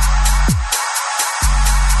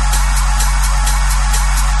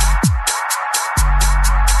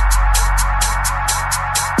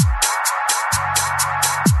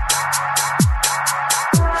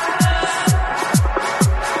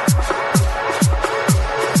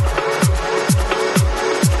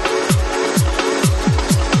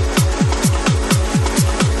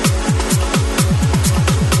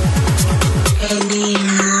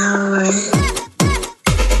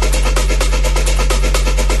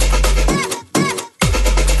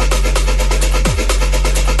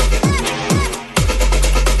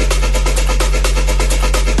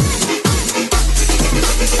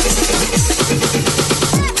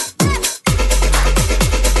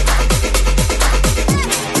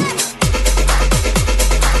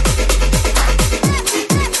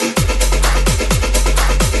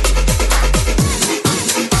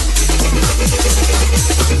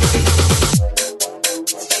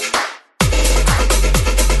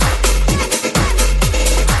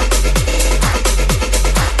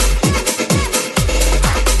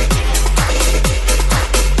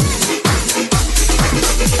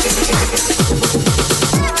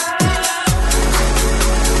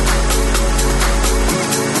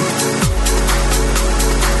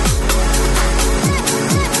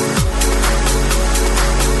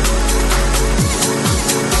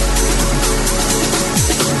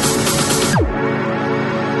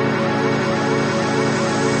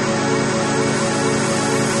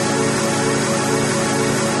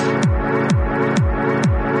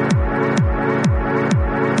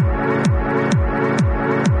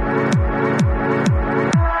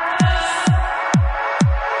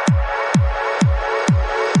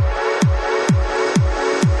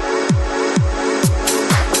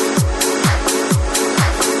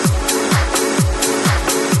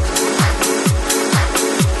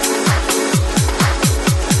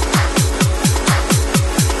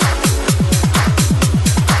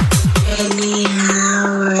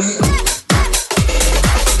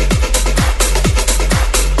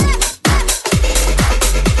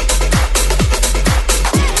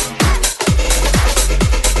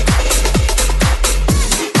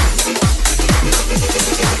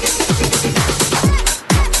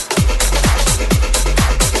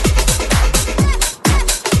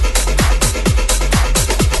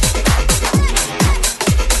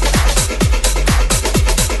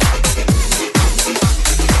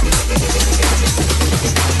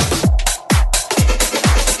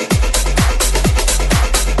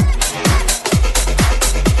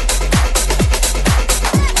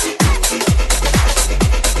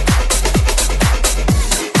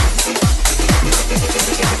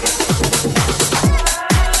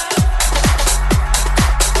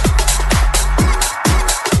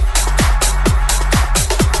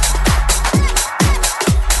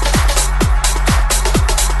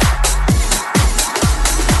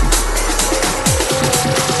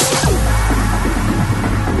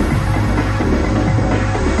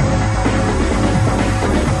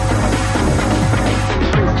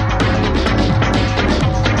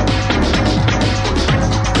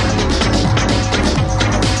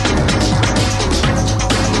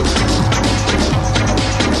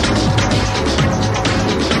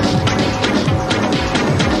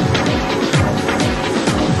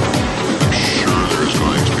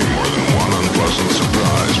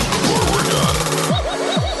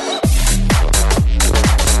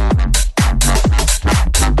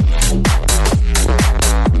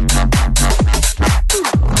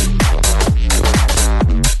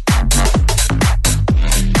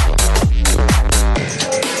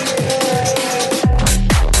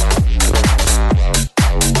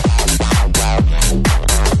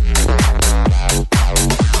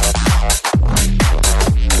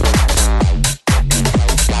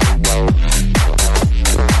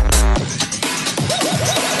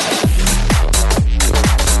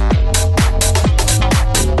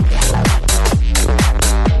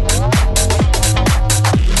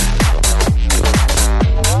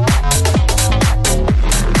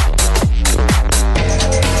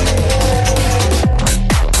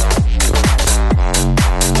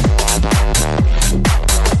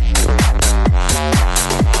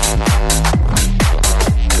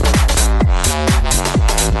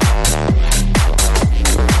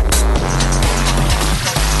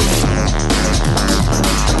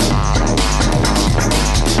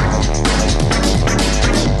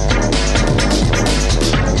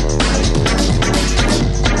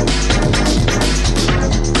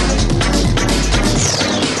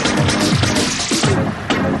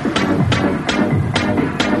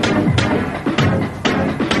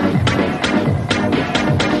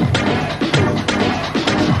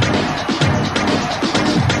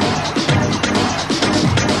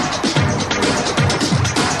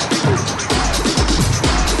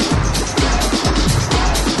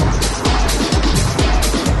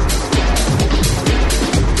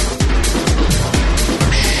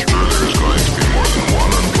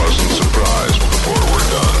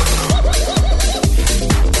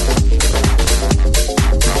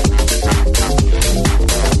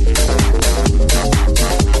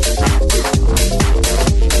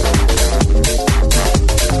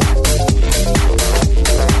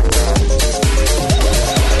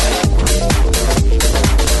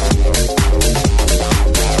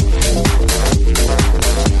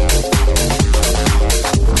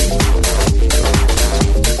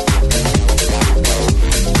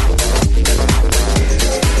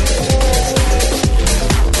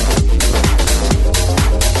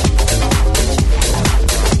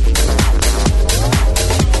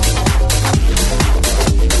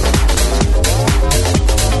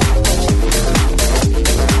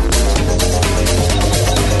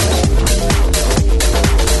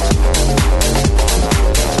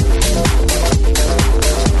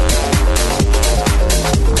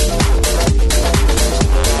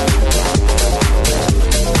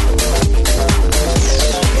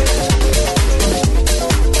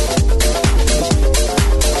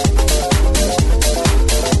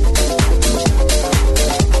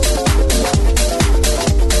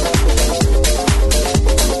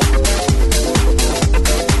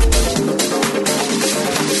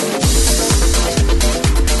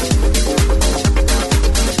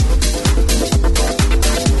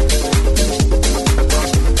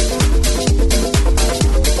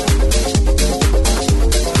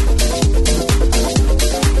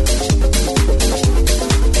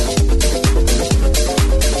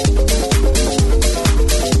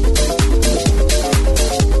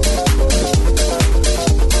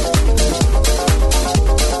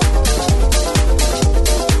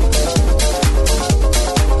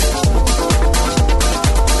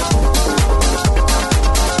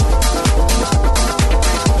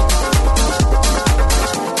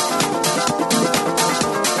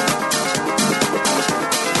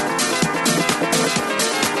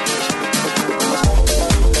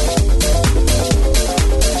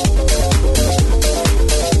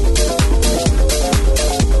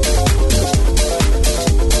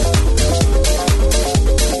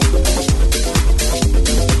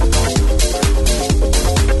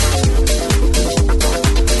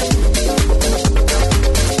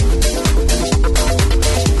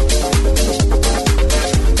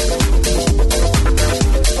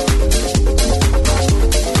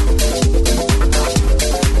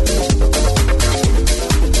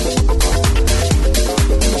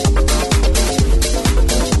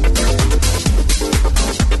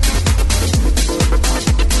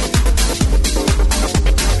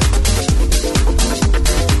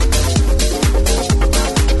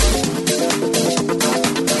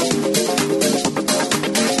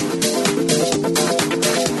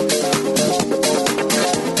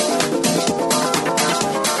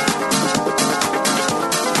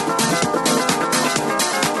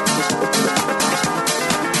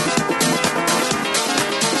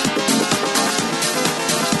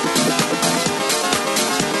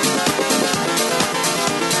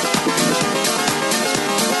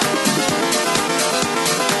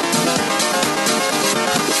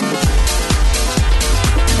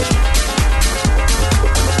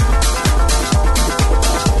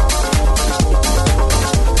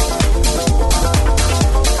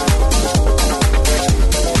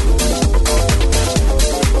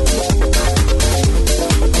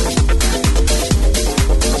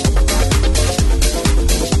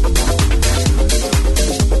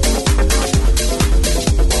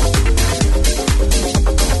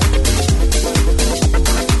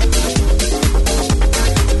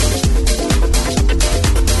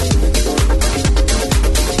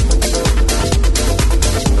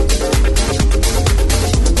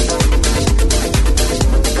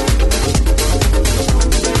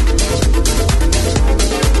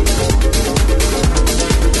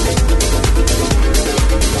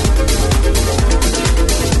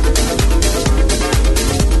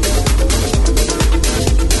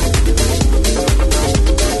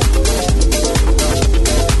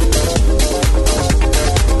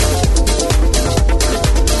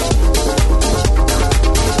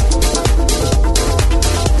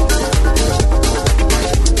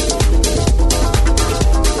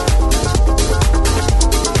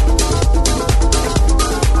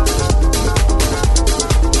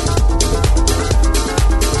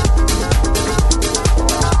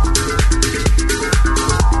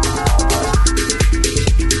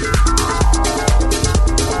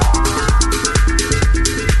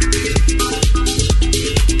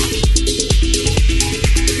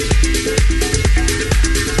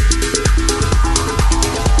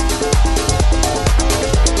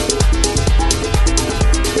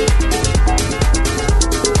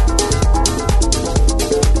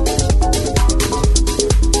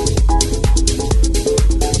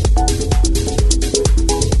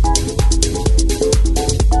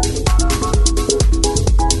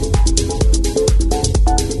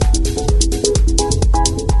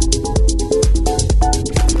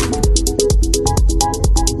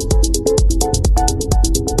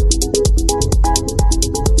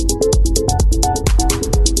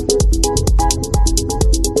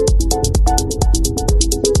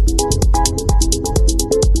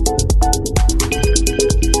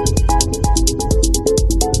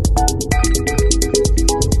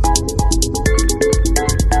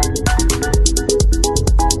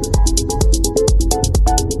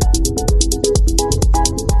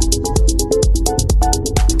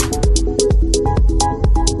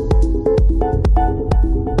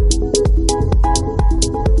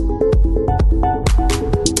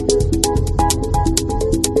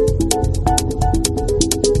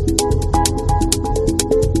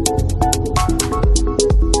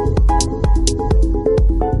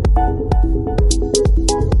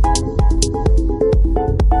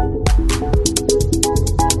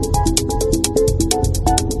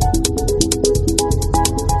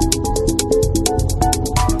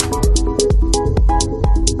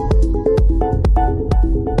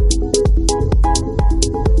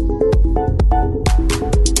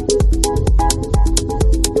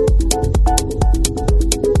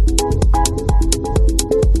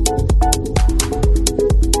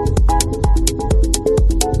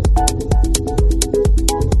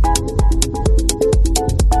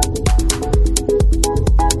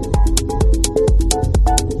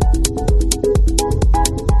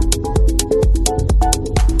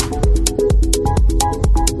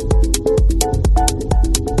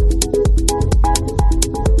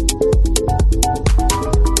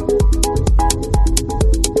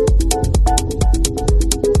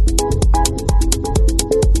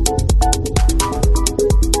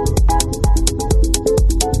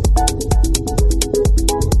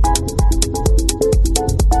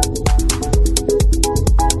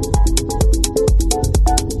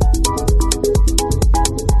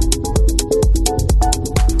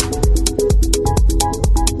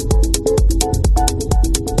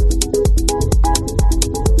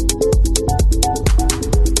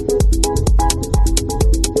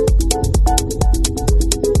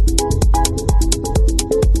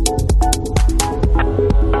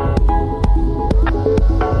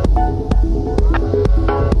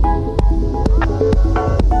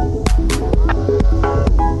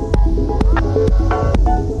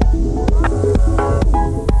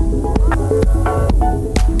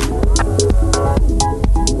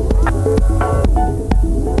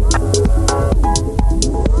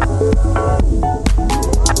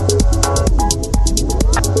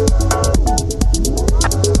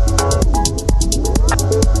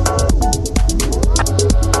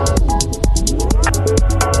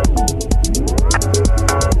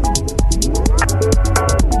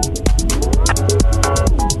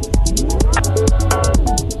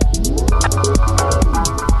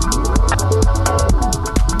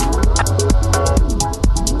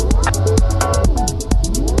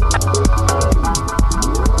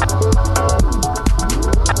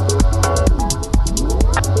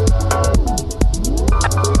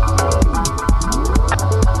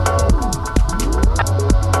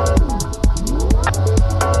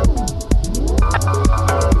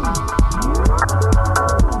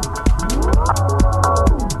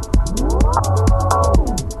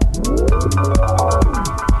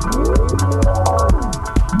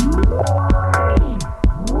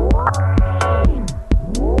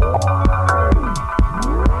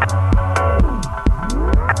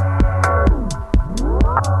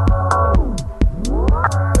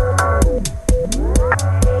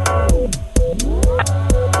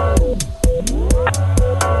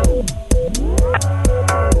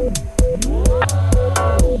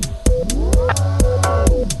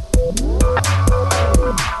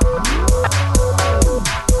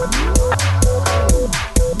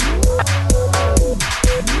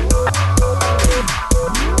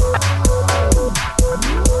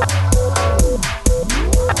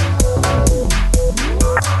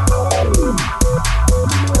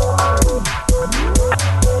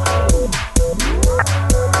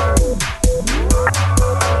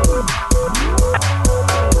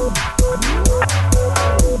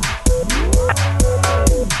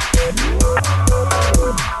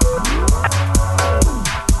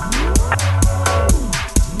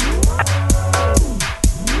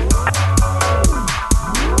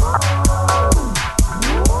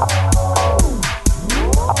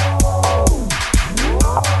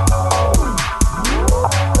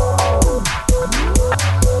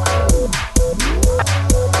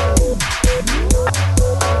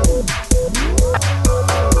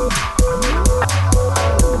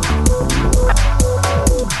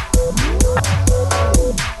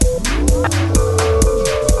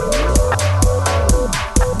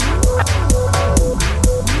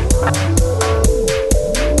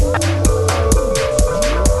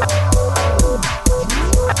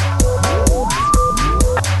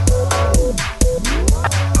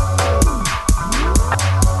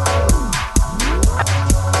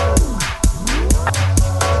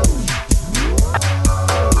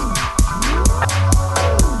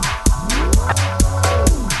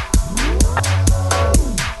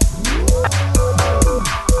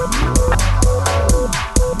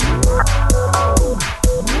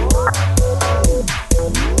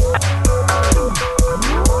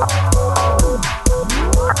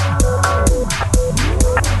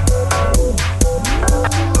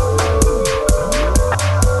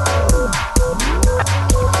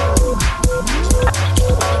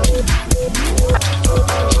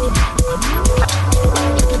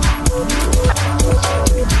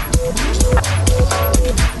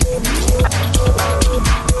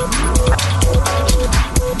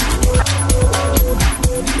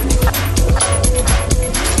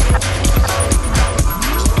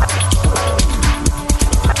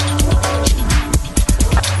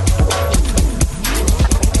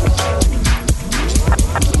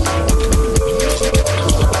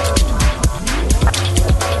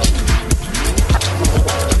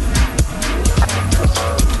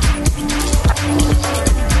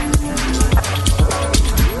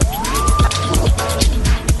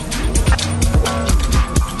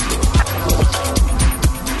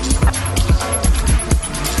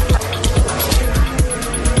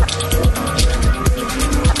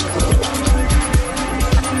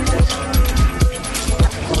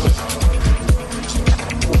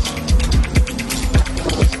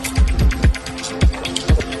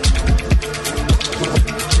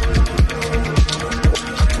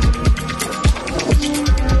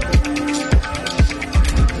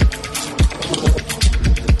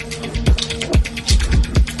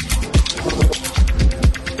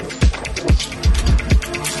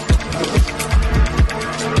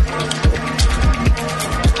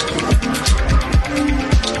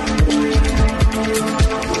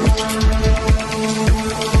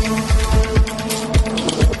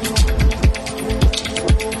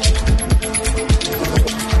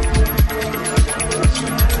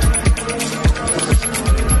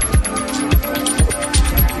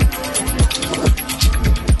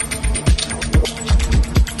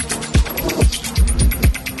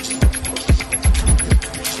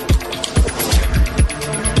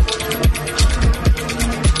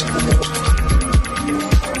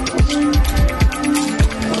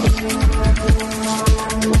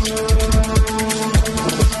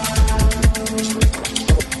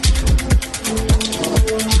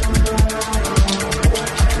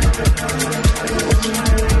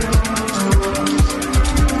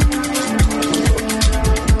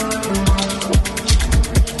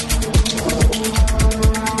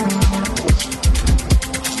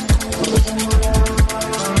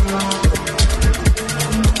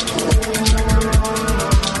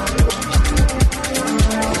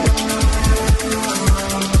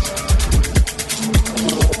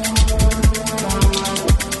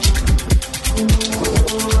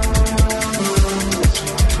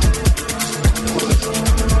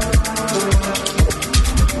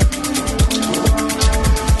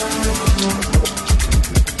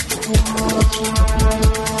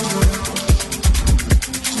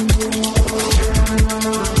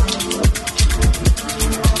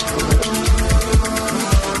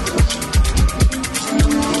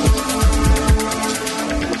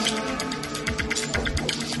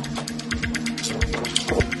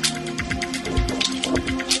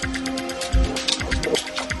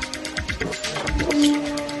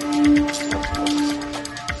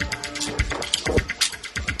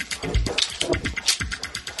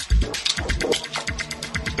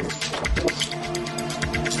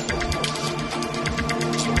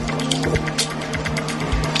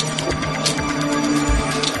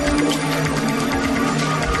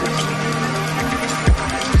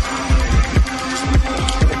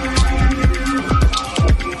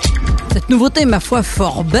 Cette nouveauté, ma foi,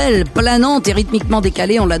 fort belle, planante et rythmiquement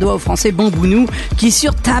décalée, on la doit au français Bambounou, qui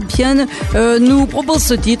sur Tapian nous propose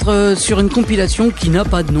ce titre sur une compilation qui n'a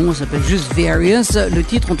pas de nom, ça s'appelle juste Various. Le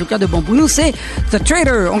titre en tout cas de Bambounou, c'est The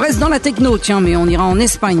Trader. On reste dans la techno, tiens, mais on ira en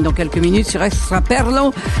Espagne dans quelques minutes sur Extra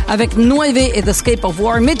Perlo avec Nueve et The Scape of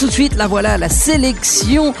War. Mais tout de suite, la voilà, la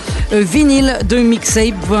sélection vinyle de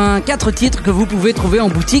Mixtape, 4 titres que vous pouvez trouver en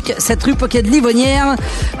boutique, cette rue Pocket Livonnière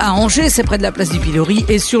à Angers, c'est près de la place du Pilori,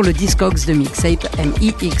 et sur le Discogs de Mixtape,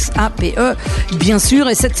 M-I-X-A-P-E, bien sûr.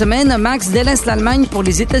 Et cette semaine, Max délaisse l'Allemagne pour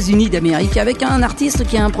les États-Unis d'Amérique avec un artiste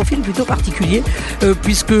qui a un profil plutôt particulier,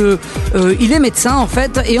 puisque il est médecin en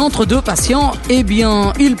fait, et entre deux patients, eh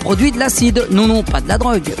bien, il produit de l'acide. Non, pas de la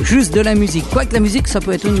drogue, juste de la musique. Quoique la musique, ça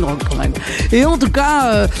peut être une drogue quand même. Et en tout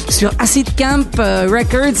cas, sur Acid Camp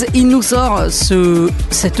Records, il nous sort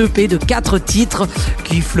cet EP de 4 titres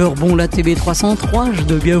qui fleure bon la TB303, je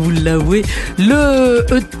dois bien vous l'avouer. Le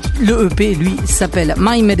EP, lui, s'appelle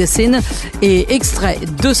My Medicine, et extrait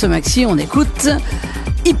de ce maxi, on écoute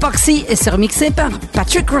Hypoxie, et c'est remixé par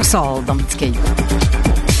Patrick Russell dans Beatscape.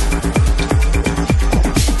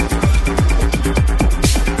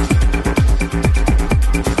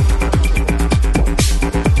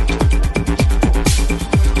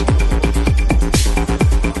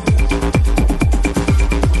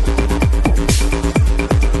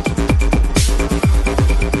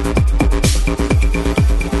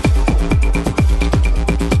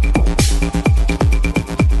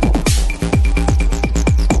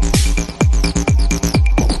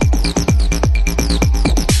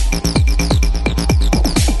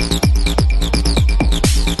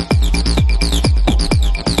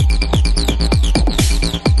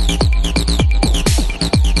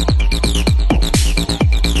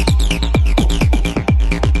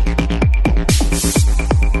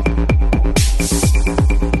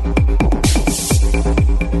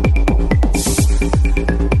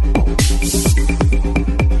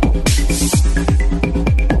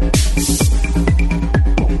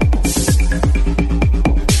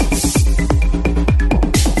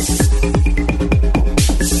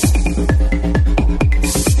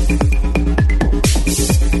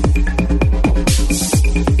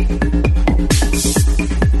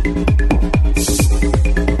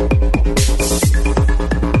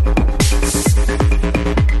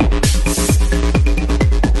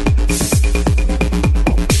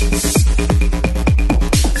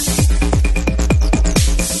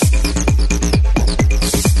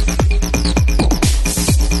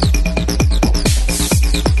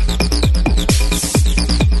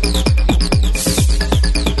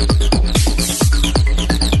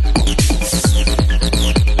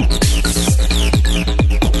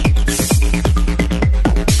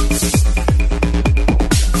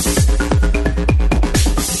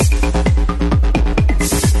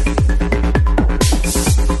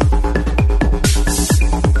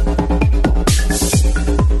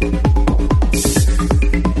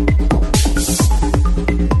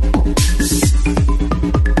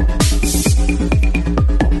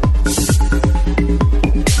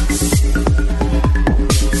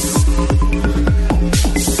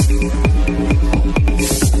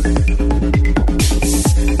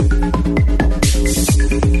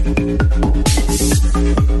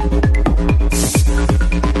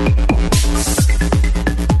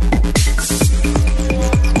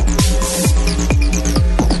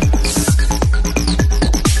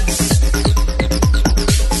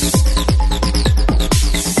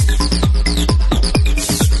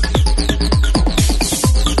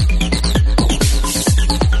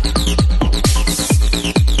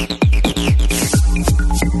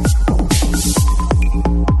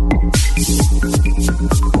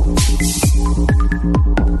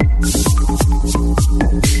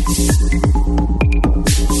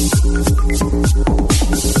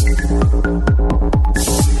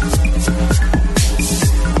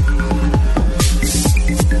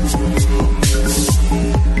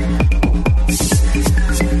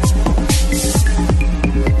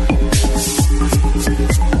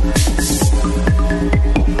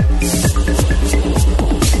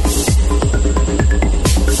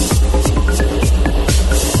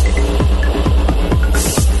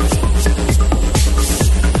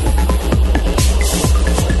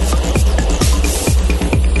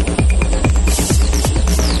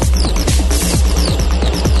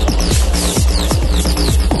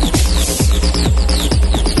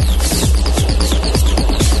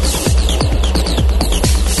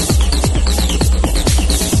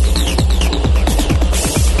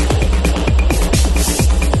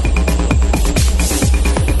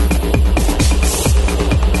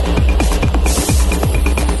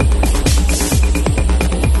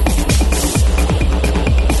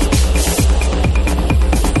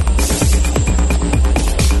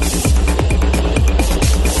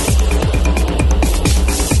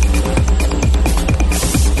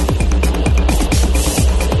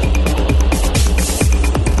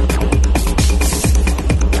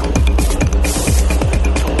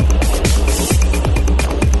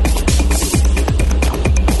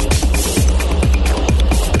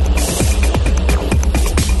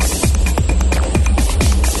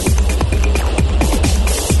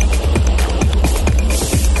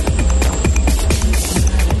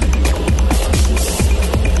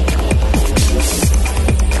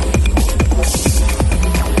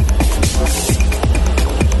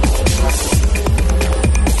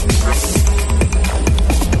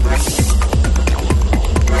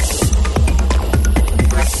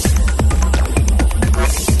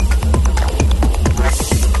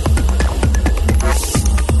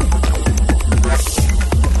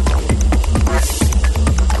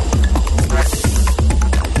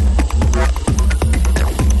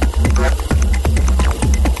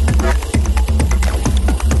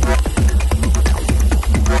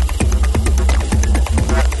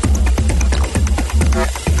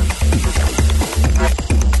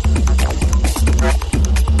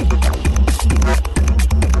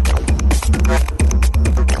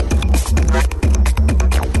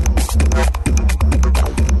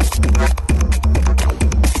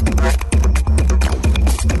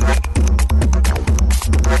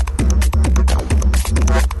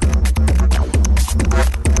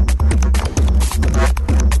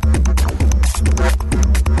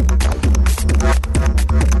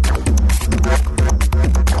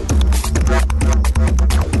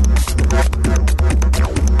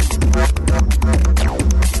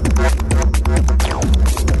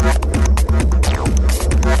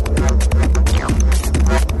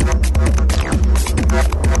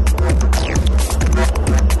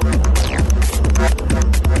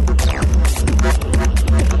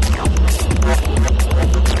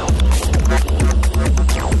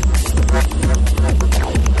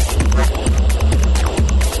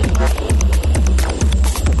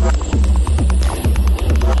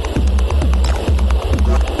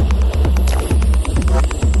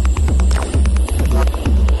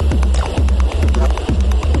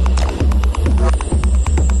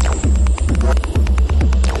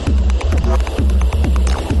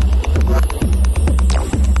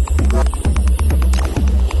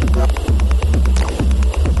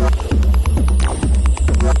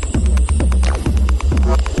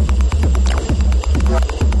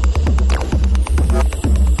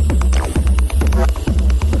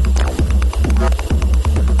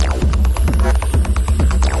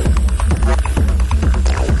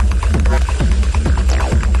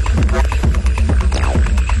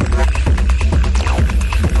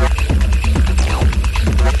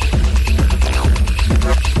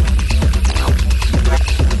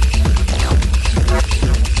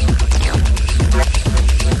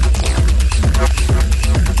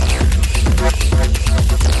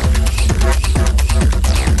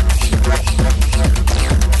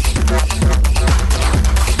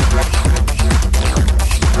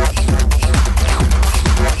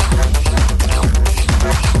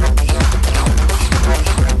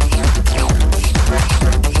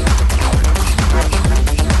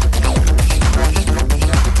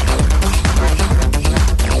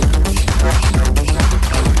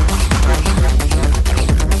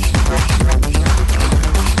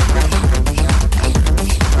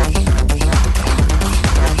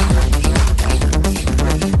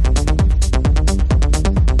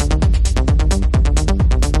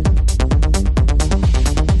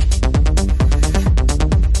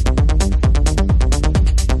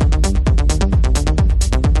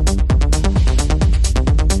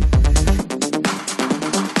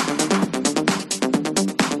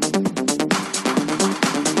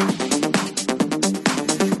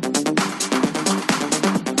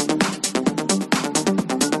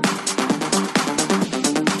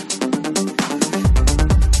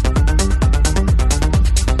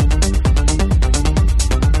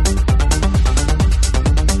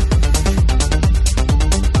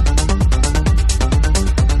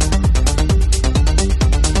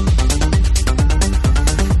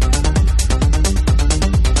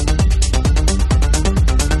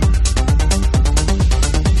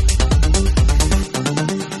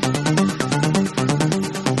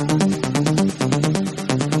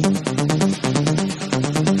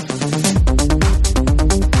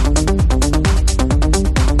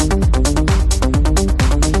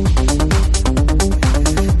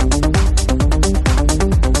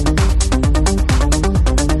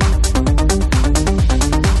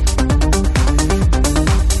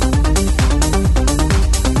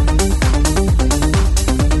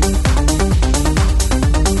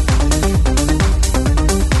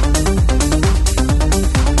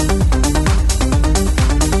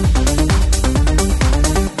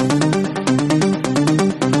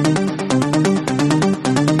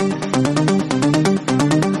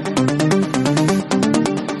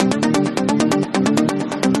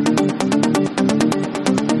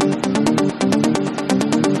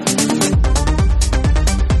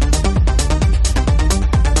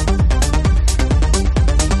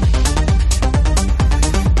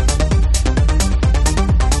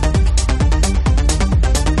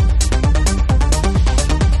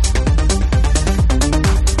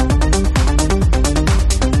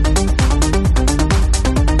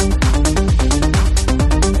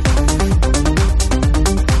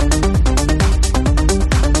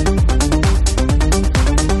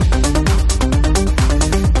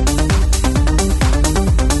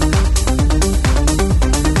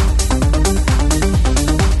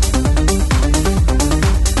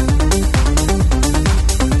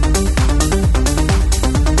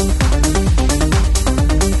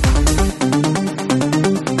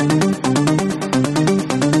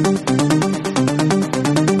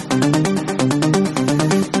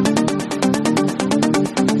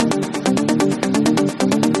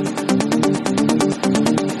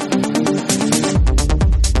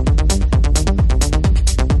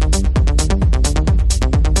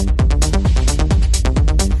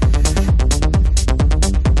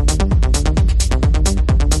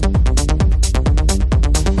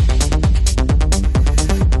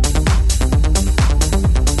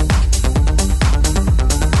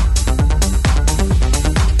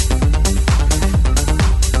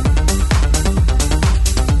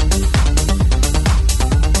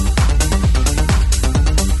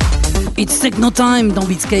 Techno Time dans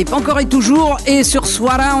Beatscape, encore et toujours. Et sur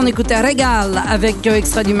Soara, on écoutait Régal avec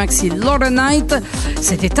extrait du maxi Lord Night.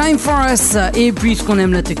 C'était Time for Us. Et puisqu'on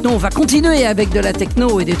aime la techno, on va continuer avec de la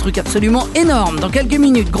techno et des trucs absolument énormes. Dans quelques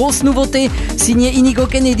minutes, grosse nouveauté signée Inigo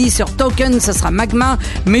Kennedy sur Token, ce sera Magma.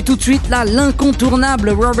 Mais tout de suite, là, l'incontournable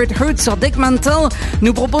Robert Hood sur Deckmantle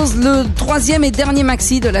nous propose le troisième et dernier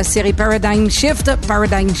maxi de la série Paradigm Shift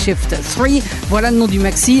 3. Voilà le nom du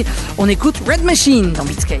maxi. On écoute Red Machine dans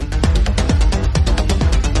Beatscape.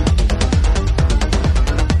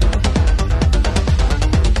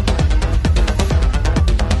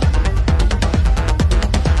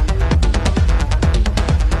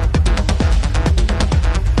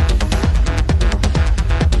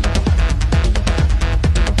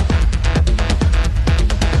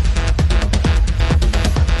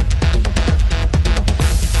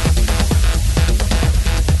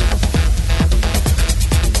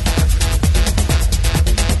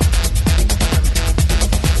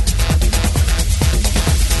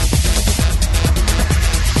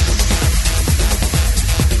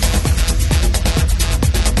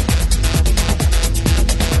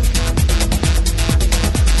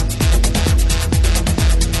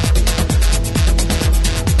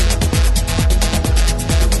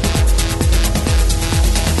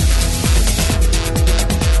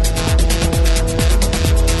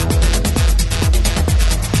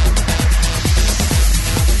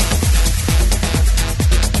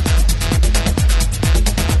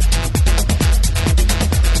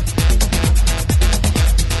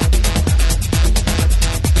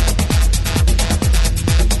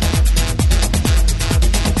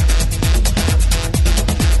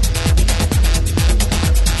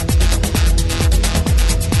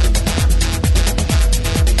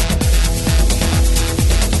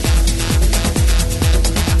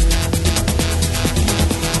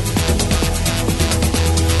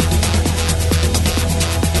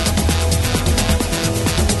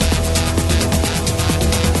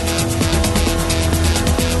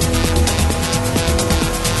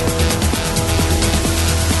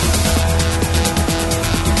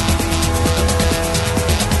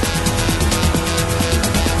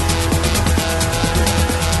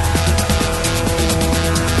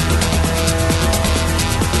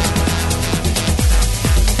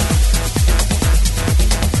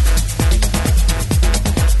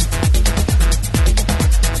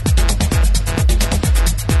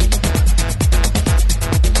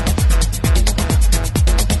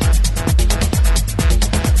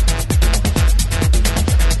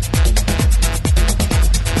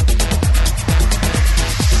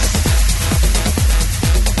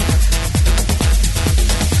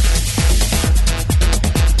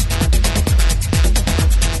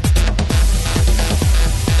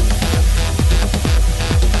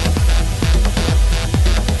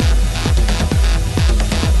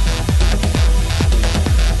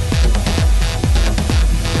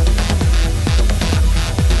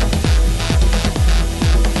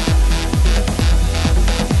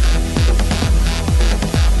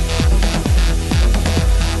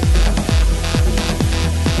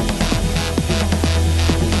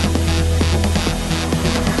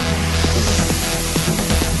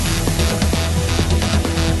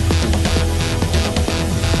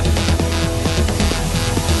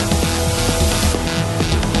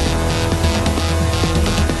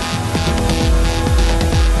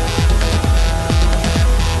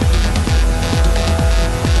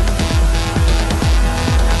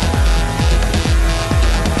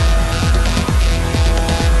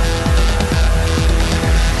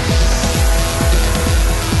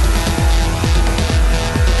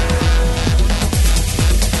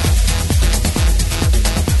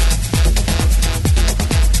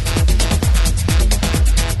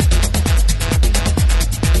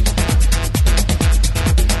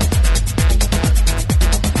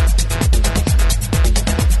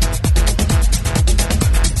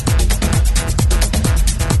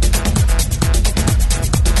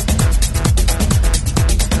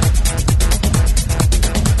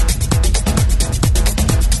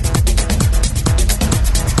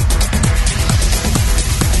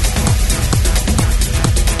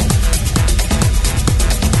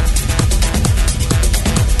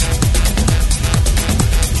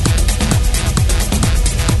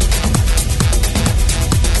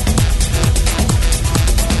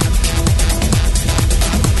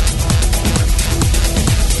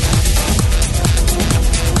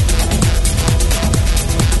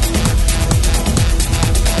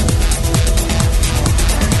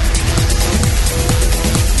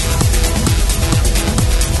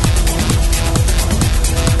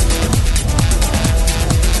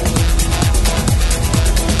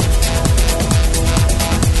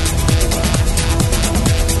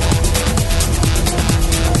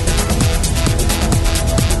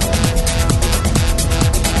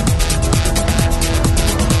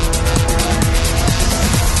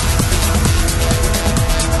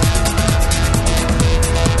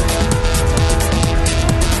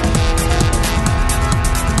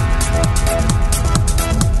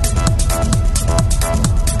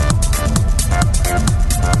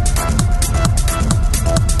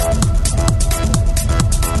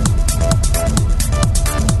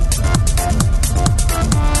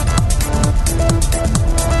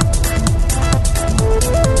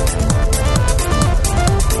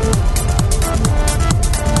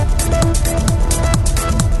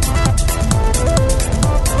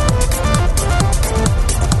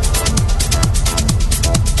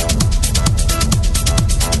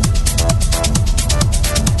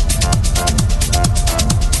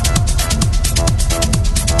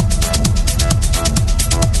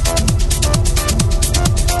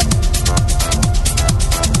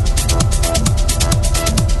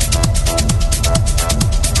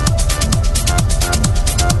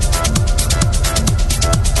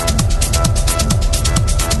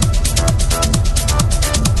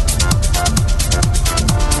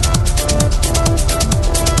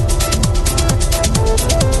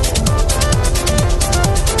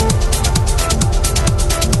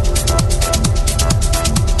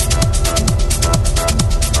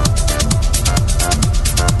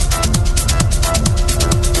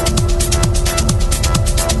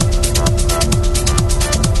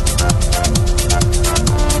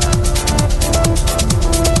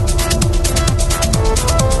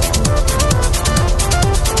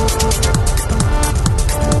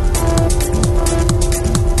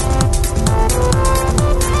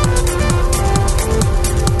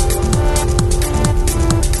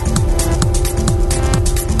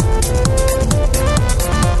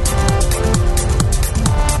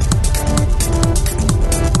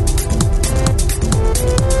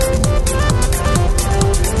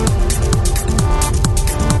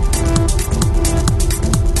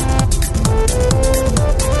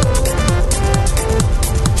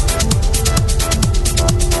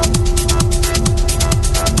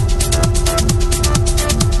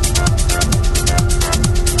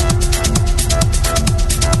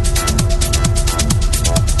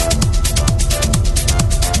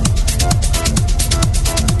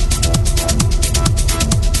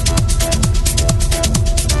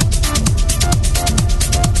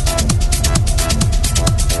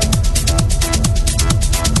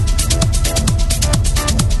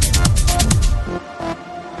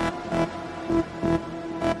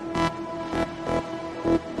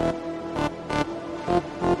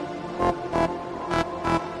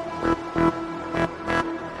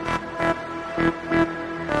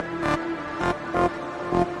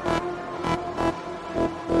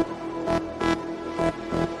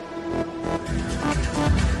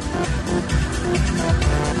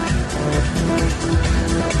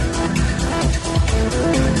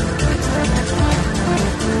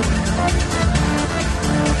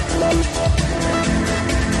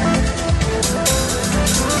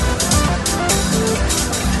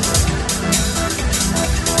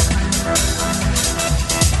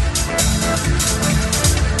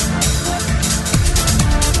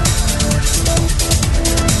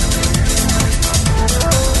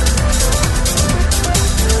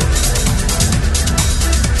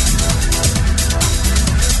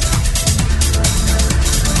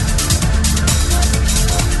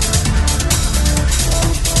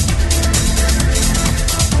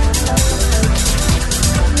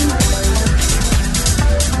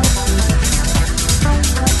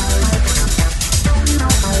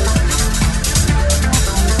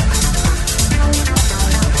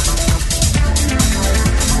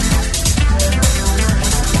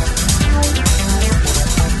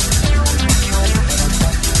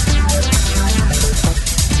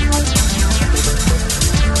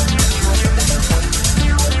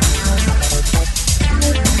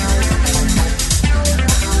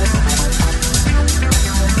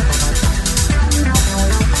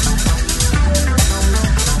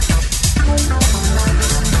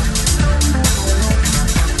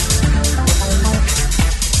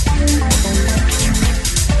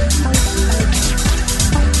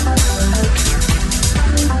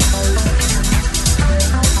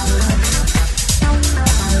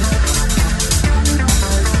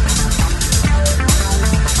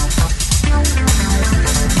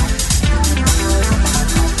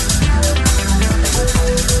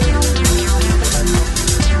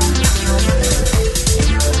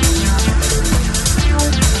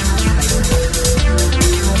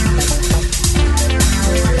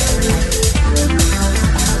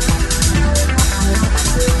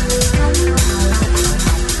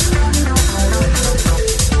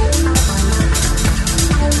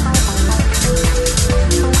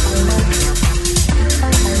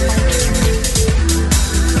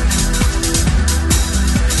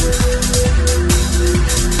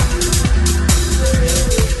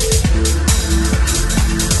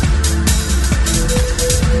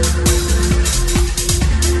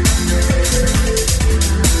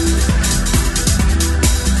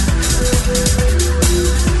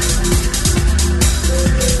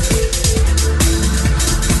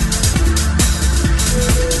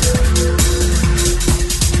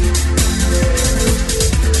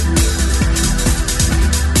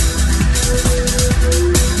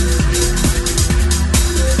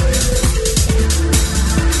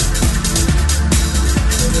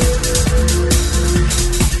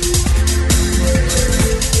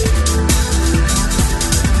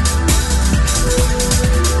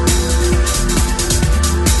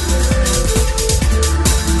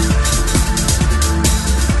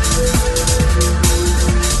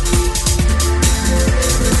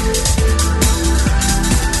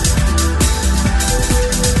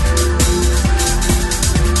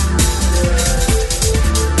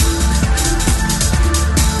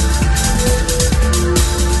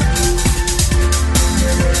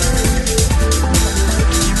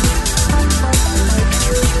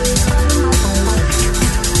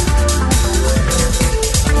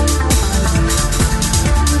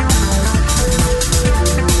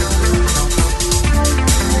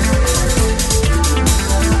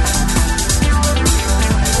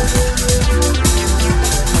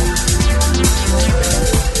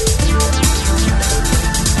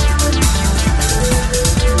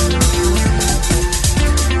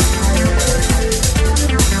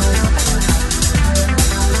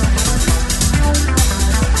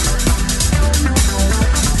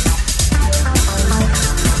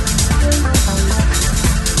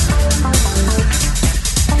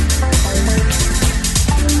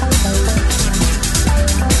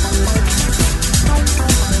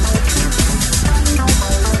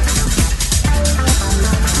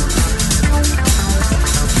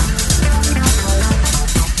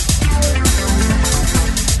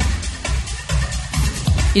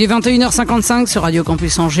 Il est 21h55 sur Radio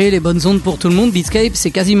Campus Angers, les bonnes ondes pour tout le monde. Beatscape, c'est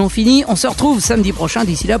quasiment fini. On se retrouve samedi prochain.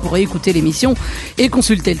 D'ici là, pour écouter l'émission et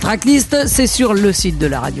consulter le tracklist, c'est sur le site de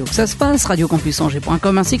la radio que ça se passe,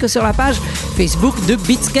 radiocampusangers.com, ainsi que sur la page Facebook de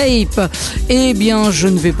Beatscape. Eh bien, je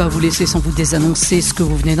ne vais pas vous laisser sans vous désannoncer ce que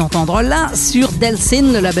vous venez d'entendre là sur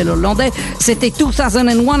Delsin, le label hollandais. C'était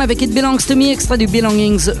 2001 avec It Belongs to Me, extrait du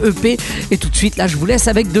Belongings EP. Et tout de suite, là, je vous laisse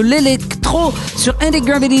avec de l'électro sur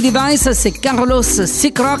Anti-Gravity Device. C'est Carlos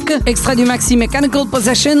Sickrock, extrait du maxi Mechanical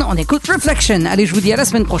Possession. On écoute Reflection. Allez, je vous dis à la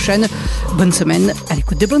semaine prochaine. Bonne semaine à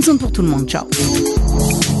l'écoute des bonnes ondes pour tout le monde. Ciao.